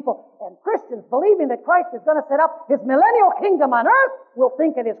diseases of people. And Christians, believing that Christ is going to set up his millennial kingdom on earth, will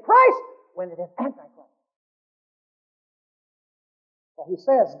think it is Christ when it is Antichrist. So he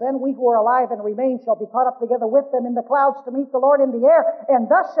says, then we who are alive and remain shall be caught up together with them in the clouds to meet the Lord in the air, and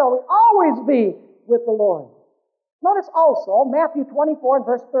thus shall we always be with the Lord. Notice also Matthew 24 and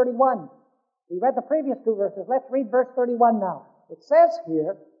verse 31. We read the previous two verses. Let's read verse 31 now. It says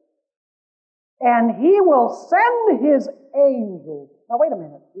here, and he will send his angels. Now wait a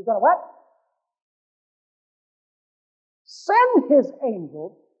minute. He's going to what? Send his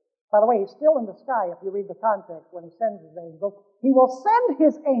angels. By the way, he's still in the sky if you read the context when he sends his angels. He will send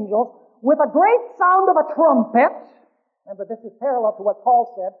his angels with a great sound of a trumpet. Remember, this is parallel to what Paul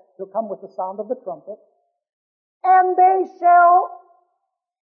said. He'll come with the sound of the trumpet. And they shall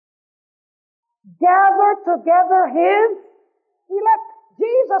gather together his elect.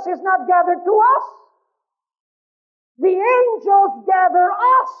 Jesus is not gathered to us. The angels gather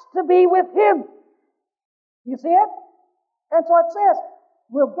us to be with him. You see it? And so it says,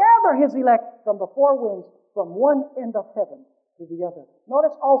 we'll gather his elect from the four winds, from one end of heaven to the other.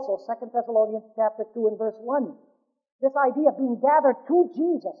 Notice also 2 Thessalonians chapter 2 and verse 1. This idea of being gathered to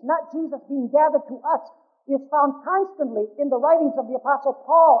Jesus, not Jesus being gathered to us, is found constantly in the writings of the Apostle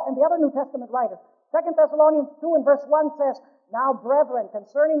Paul and the other New Testament writers. 2 Thessalonians 2 and verse 1 says, now, brethren,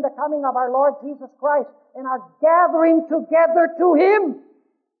 concerning the coming of our Lord Jesus Christ and our gathering together to him.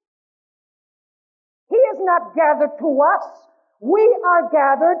 He is not gathered to us. We are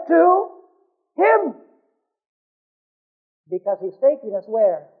gathered to him. Because he's taking us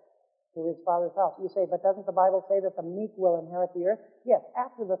where? To his Father's house. You say, but doesn't the Bible say that the meek will inherit the earth? Yes,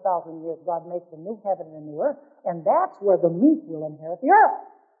 after the 1,000 years, God makes a new heaven and a new earth, and that's where the meek will inherit the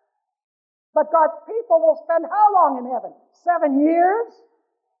earth. But God's people will spend how long in heaven? 7 years?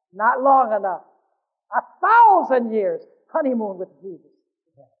 Not long enough. 1,000 years. Honeymoon with Jesus.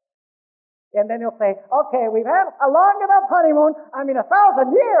 And then he'll say, okay, we've had a long enough honeymoon.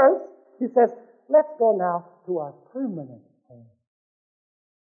 1,000 years. He says, let's go now to our permanent home.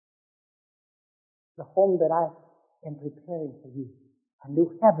 The home that I am preparing for you. A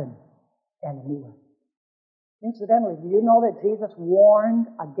new heaven and a new earth. Incidentally, do you know that Jesus warned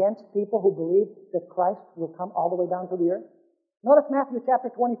against people who believe that Christ will come all the way down to the earth? Notice Matthew chapter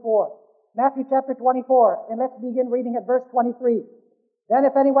 24. Matthew chapter 24, and let's begin reading at verse 23. Then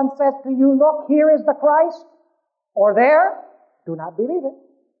if anyone says to you, look, here is the Christ, or there, do not believe it.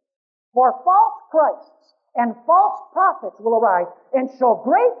 For false Christs and false prophets will arise and show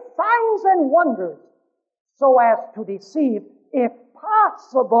great signs and wonders, so as to deceive, if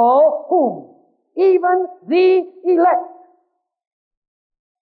possible, whom? Even the elect.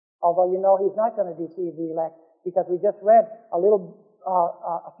 Although you know he's not going to deceive the elect, because we just read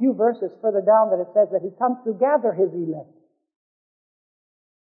a few verses further down that it says that he comes to gather his elect.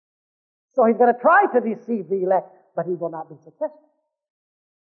 So he's going to try to deceive the elect, but he will not be successful.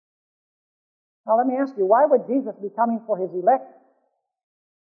 Now let me ask you, why would Jesus be coming for his elect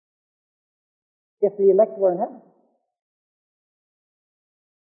if the elect were in heaven?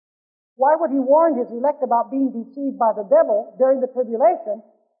 Why would he warn his elect about being deceived by the devil during the tribulation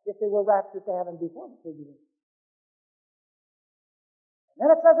if they were raptured to heaven before the tribulation? And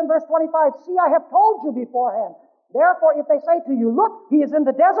then it says in verse 25, see, I have told you beforehand. Therefore, if they say to you, look, he is in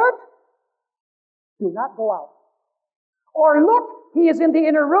the desert, do not go out. Or look, he is in the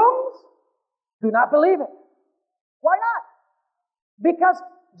inner rooms, do not believe it. Why not? Because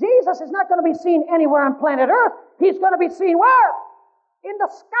Jesus is not going to be seen anywhere on planet Earth. He's going to be seen where? In the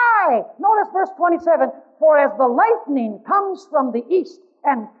sky. Notice verse 27. For as the lightning comes from the east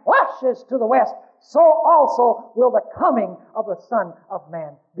and flashes to the west, so also will the coming of the Son of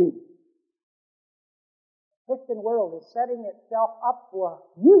Man be. The Christian world is setting itself up for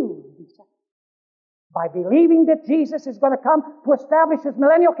a huge deception. by believing that Jesus is going to come to establish His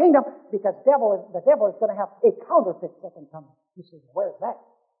millennial kingdom, because the devil is going to have a counterfeit second coming. You say, where is that?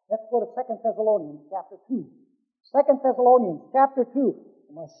 Let's go to 2 Thessalonians chapter 2. 2 Thessalonians chapter 2.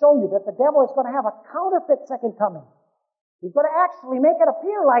 I'm going to show you that the devil is going to have a counterfeit second coming. He's going to actually make it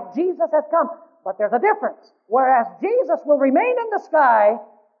appear like Jesus has come. But there's a difference. Whereas Jesus will remain in the sky,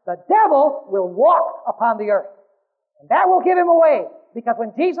 the devil will walk upon the earth. And that will give him away. Because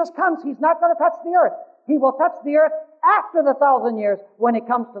when Jesus comes, He's not going to touch the earth. He will touch the earth after the 1,000 years when He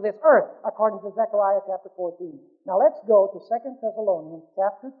comes to this earth, according to Zechariah chapter 14. Now let's go to 2 Thessalonians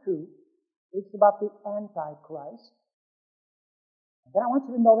chapter 2. It's about the Antichrist. And then I want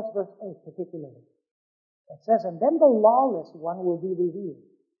you to notice verse 8 particularly. It says, and then the lawless one will be revealed,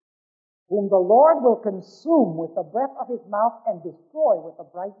 whom the Lord will consume with the breath of His mouth and destroy with the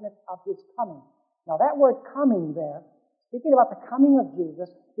brightness of His coming. Now that word coming there, speaking about the coming of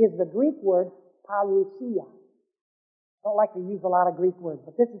Jesus, is the Greek word parousia. I don't like to use a lot of Greek words,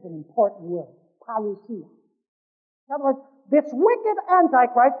 but this is an important word, parousia. In other words, this wicked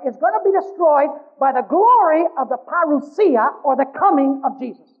Antichrist is going to be destroyed by the glory of the parousia, or the coming of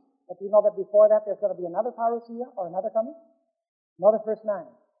Jesus. But you know that before that there's going to be another parousia, or another coming? Notice verse 9.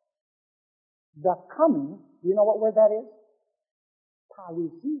 The coming, do you know what word that is?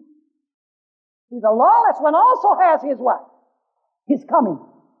 Parousia. See, the lawless one also has his what? His coming.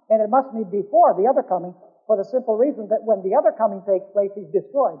 And it must be before the other coming, for the simple reason that when the other coming takes place, he's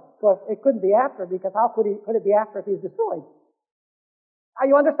destroyed. So it couldn't be after, because how could it be after if he's destroyed? Are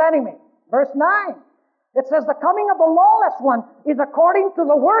you understanding me? Verse 9. It says, the coming of the lawless one is according to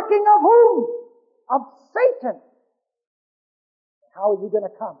the working of whom? Of Satan. How is he going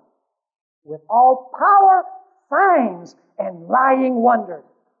to come? With all power, signs, and lying wonders.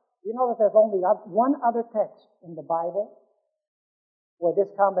 You know that there's only one other text in the Bible where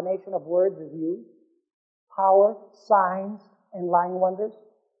this combination of words is used. Power, signs, and lying wonders.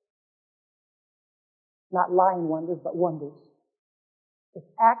 Not lying wonders, but wonders. It's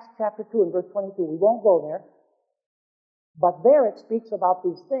Acts chapter 2 and verse 22. We won't go there. But there it speaks about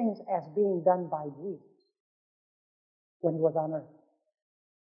these things as being done by Jesus when He was on earth.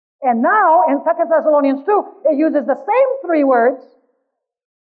 And now, in 2 Thessalonians 2, it uses the same three words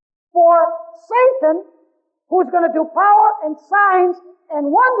for Satan, who's going to do power and signs and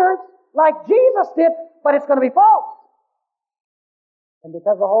wonders like Jesus did, but it's going to be false. And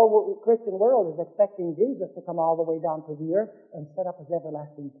because the whole Christian world is expecting Jesus to come all the way down to the earth and set up His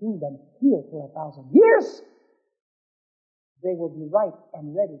everlasting kingdom here for 1,000 years, they will be ripe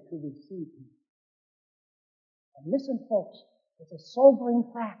and ready to receive Him. And listen, folks, it's a sobering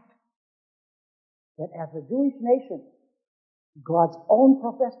fact that as the Jewish nation, God's own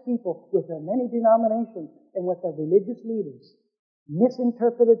professed people with their many denominations and with their religious leaders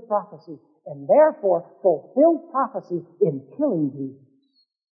misinterpreted prophecy and therefore fulfilled prophecy in killing Jesus.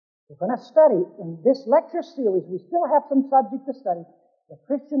 We're going to study in this lecture series, we still have some subject to study, the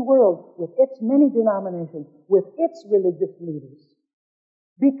Christian world with its many denominations, with its religious leaders.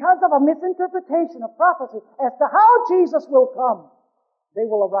 Because of a misinterpretation of prophecy as to how Jesus will come, they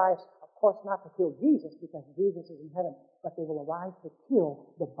will arise, of course, not to kill Jesus because Jesus is in heaven, but they will arise to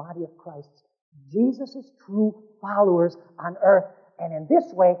kill the body of Christ, Jesus' true followers on earth. And in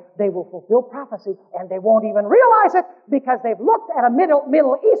this way, they will fulfill prophecy, and they won't even realize it because they've looked at a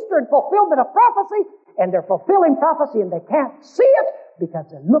Middle Eastern fulfillment of prophecy, and they're fulfilling prophecy, and they can't see it because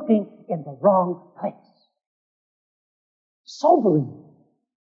they're looking in the wrong place. Sobering.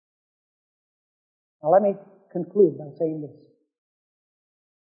 Now let me conclude by saying this.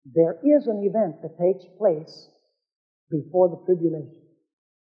 There is an event that takes place before the tribulation.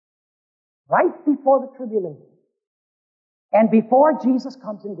 Right before the tribulation. And before Jesus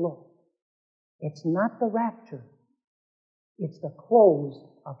comes in glory. It's not the rapture. It's the close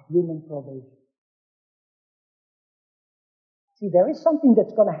of human probation. See, there is something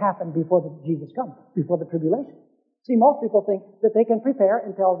that's going to happen before Jesus comes, before the tribulation. See, most people think that they can prepare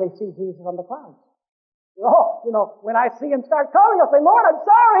until they see Jesus on the clouds. Oh, when I see Him start coming, I'll say, Lord, I'm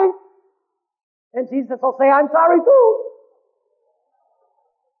sorry. And Jesus will say, I'm sorry too.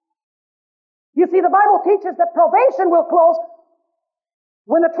 You see, the Bible teaches that probation will close.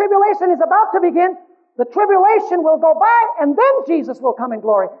 When the tribulation is about to begin, the tribulation will go by, and then Jesus will come in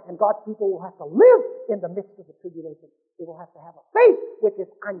glory. And God's people will have to live in the midst of the tribulation. They will have to have a faith which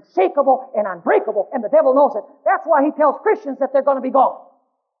is unshakable and unbreakable, and the devil knows it. That's why he tells Christians that they're going to be gone.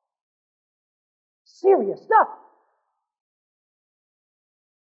 Serious stuff.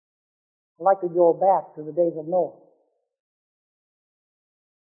 I'd like to go back to the days of Noah.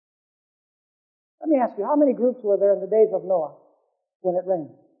 Let me ask you, how many groups were there in the days of Noah when it rained?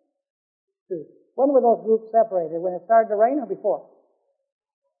 2. When were those groups separated? When it started to rain or before?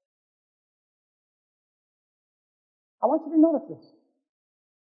 I want you to notice this.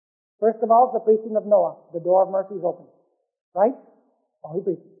 First of all, it's the preaching of Noah. The door of mercy is open. Right? Oh, he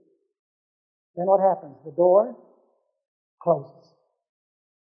preaches. Then what happens? The door closes.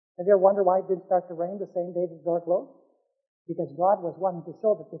 Have you ever wondered why it didn't start to rain the same day the door closed? Because God was wanting to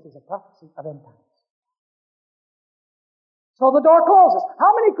show that this is a prophecy of end times. So the door closes.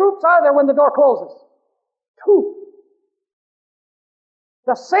 How many groups are there when the door closes? 2.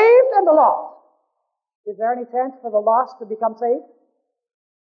 The saved and the lost. Is there any chance for the lost to become saved?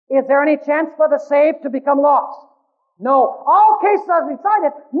 Is there any chance for the saved to become lost? No. All cases are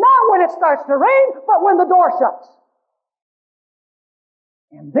decided not when it starts to rain, but when the door shuts.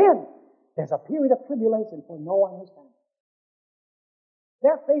 And then there's a period of tribulation for Noah and his family.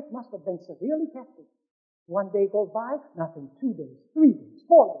 Their faith must have been severely tested. One day goes by, nothing. 2 days, 3 days,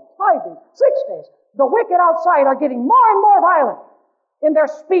 4 days, 5 days, 6 days. The wicked outside are getting more and more violent in their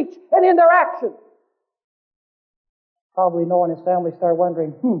speech and in their action. Probably Noah and his family start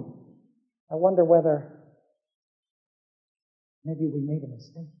wondering, I wonder whether maybe we made a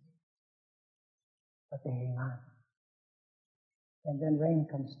mistake. But they hang on. And then rain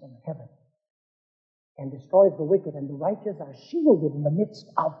comes from heaven and destroys the wicked, and the righteous are shielded in the midst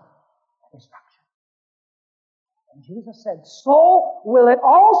of destruction. And Jesus said, so will it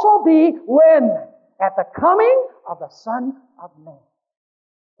also be when? At the coming of the Son of Man.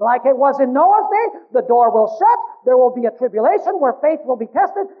 Like it was in Noah's day, the door will shut, there will be a tribulation where faith will be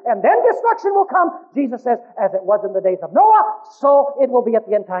tested, and then destruction will come. Jesus says, as it was in the days of Noah, so it will be at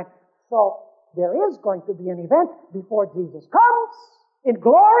the end time. So there is going to be an event before Jesus comes in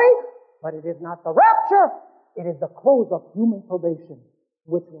glory, but it is not the rapture. It is the close of human probation,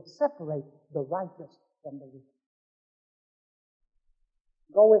 which will separate the righteous from the wicked.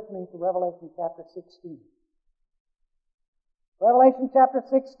 Go with me to Revelation chapter 16. Revelation chapter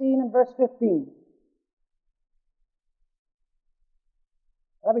 16 and verse 15.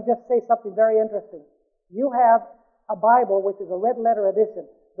 Let me just say something very interesting. You have a Bible which is a red letter edition.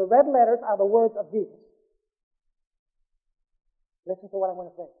 The red letters are the words of Jesus. Listen to what I'm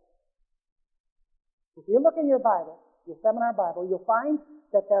going to say. If you look in your Bible, your seminar Bible, you'll find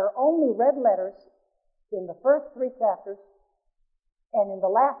that there are only red letters in the first 3 chapters and in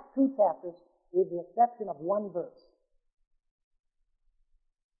the last 2 chapters, with the exception of 1 verse.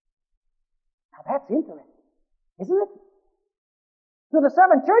 Now that's interesting, isn't it? To the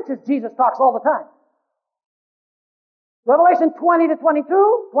 7 churches, Jesus talks all the time. Revelation 20 to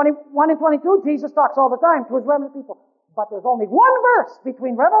 22, 21 and 22, Jesus talks all the time to his remnant people. But there's only 1 verse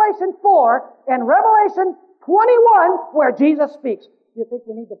between Revelation 4 and Revelation 21 where Jesus speaks. Do you think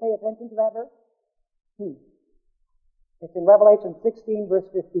we need to pay attention to that verse? It's in Revelation 16, verse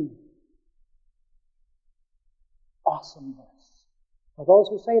 15. Awesome verse. For those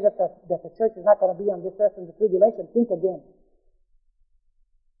who say that the church is not going to be on this earth in the tribulation, think again.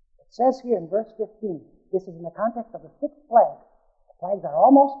 It says here in verse 15, this is in the context of the 6th plague. The plagues are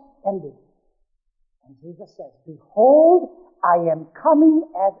almost ended. And Jesus says, behold, I am coming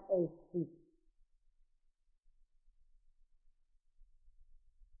as a thief.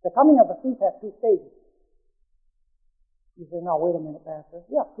 The coming of a thief has 2 stages. You say, no, wait a minute, Pastor.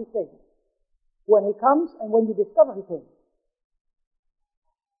 Yeah, 2 stages. When he comes and when you discover he came.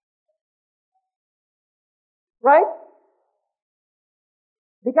 Right?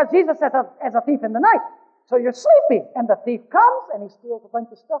 Because Jesus says, as a thief in the night. So you're sleepy, and the thief comes, and he steals a bunch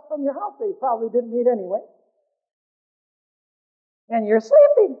of stuff from your house that you probably didn't need anyway. And you're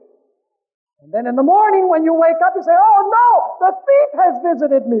sleeping. And then in the morning, when you wake up, you say, oh no, the thief has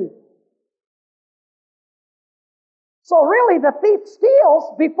visited me. So really, the thief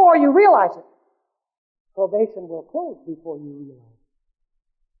steals before you realize it. Probation will close before you realize it.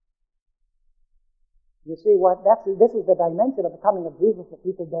 You see, this is the dimension of the coming of Jesus that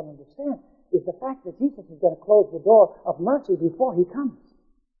people don't understand, is the fact that Jesus is going to close the door of mercy before he comes.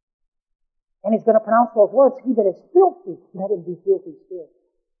 And he's going to pronounce those words, he that is filthy, let him be filthy still.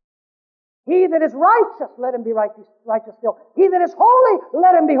 He that is righteous, let him be righteous still. He that is holy,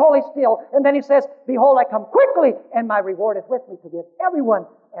 let him be holy still. And then he says, behold, I come quickly, and my reward is with me to give everyone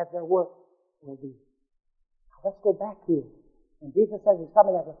as their work will be. Now let's go back here. When Jesus says he's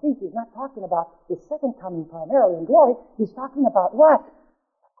coming as a thief, he's not talking about his second coming primarily in glory. He's talking about what?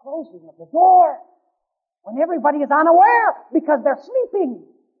 The closing of the door. When everybody is unaware because they're sleeping.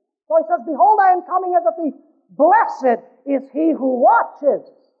 So he says, behold, I am coming as a thief. Blessed is he who watches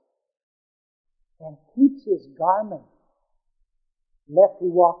and keeps his garment, lest he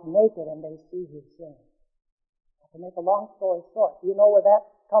walk naked and they see his sin. To make a long story short, do you know where that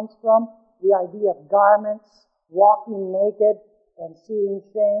comes from? the idea of garments, walking naked, and seeing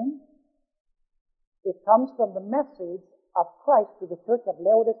shame. It comes from the message of Christ to the church of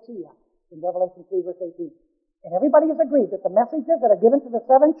Laodicea in Revelation 3, verse 18. And everybody has agreed that the messages that are given to the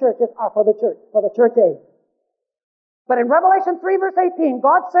seven churches are for the church age. But in Revelation 3, verse 18,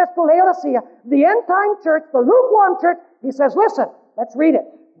 God says to Laodicea, the end-time church, the lukewarm church, He says, listen, let's read it.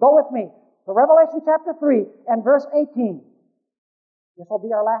 Go with me to Revelation chapter 3 and verse 18. This will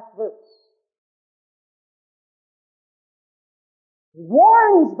be our last verse. He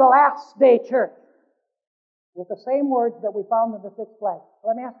warns the last day church with the same words that we found in the sixth plague.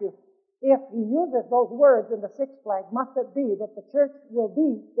 Let me ask you, if He uses those words in the sixth plague, must it be that the church will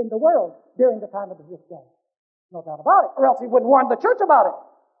be in the world during the time of the sixth plague? No doubt about it. Or else He wouldn't warn the church about it,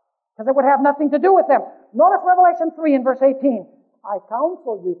 because it would have nothing to do with them. Notice Revelation 3 and verse 18. I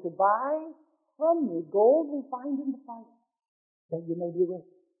counsel you to buy from me gold refined in the fire, that you may be rich,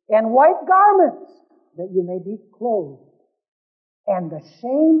 and white garments, that you may be clothed, and the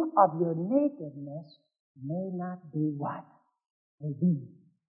shame of your nakedness may not be what? Revealed.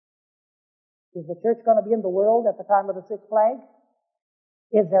 Is the church going to be in the world at the time of the sixth plague?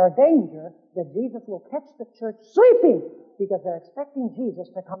 Is there a danger that Jesus will catch the church sleeping because they're expecting Jesus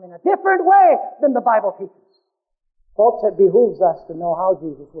to come in a different way than the Bible teaches? Folks, it behooves us to know how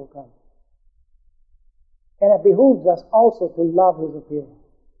Jesus will come. And it behooves us also to love His appearing.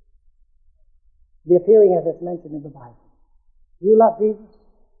 The appearing as it's mentioned in the Bible. You love Jesus?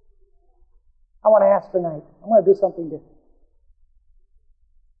 I want to ask tonight, I'm going to do something different.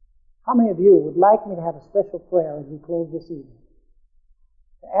 How many of you would like me to have a special prayer as we close this evening?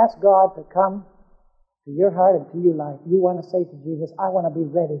 To ask God to come to your heart and to your life. You want to say to Jesus, I want to be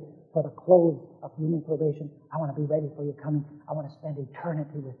ready for the close of human probation. I want to be ready for your coming. I want to spend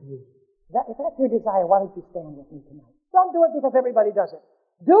eternity with you. If that's your desire, why don't you stand with me tonight? Don't do it because everybody does it.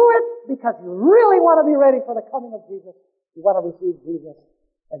 Do it because you really want to be ready for the coming of Jesus. You want to receive Jesus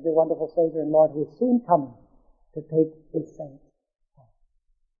as your wonderful Savior and Lord, who is soon coming to take His saints.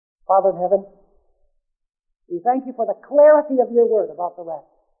 Father in heaven, we thank You for the clarity of Your word about the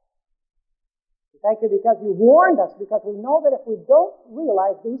rapture. We thank You because You warned us, because we know that if we don't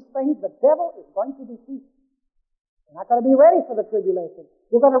realize these things, the devil is going to defeat. We're not going to be ready for the tribulation.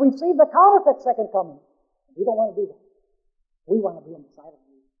 We're going to receive the counterfeit second coming. We don't want to do that. We want to be on the side of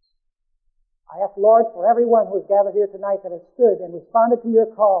Jesus. I ask, Lord, for everyone who has gathered here tonight that has stood and responded to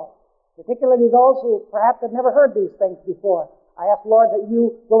Your call, particularly those who perhaps have never heard these things before, I ask, Lord, that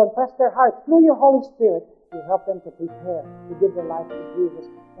You will impress their hearts through Your Holy Spirit to help them to prepare to give their life to Jesus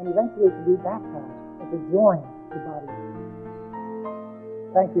and eventually to be baptized and to join the body of Jesus.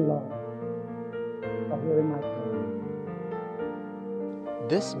 Thank You, Lord, for hearing my prayer.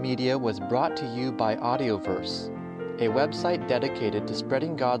 This media was brought to you by Audioverse, a website dedicated to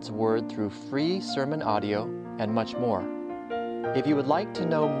spreading God's Word through free sermon audio and much more. If you would like to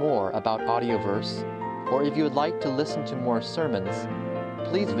know more about Audioverse, or if you would like to listen to more sermons,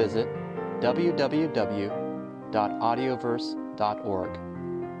 please visit www.audioverse.org.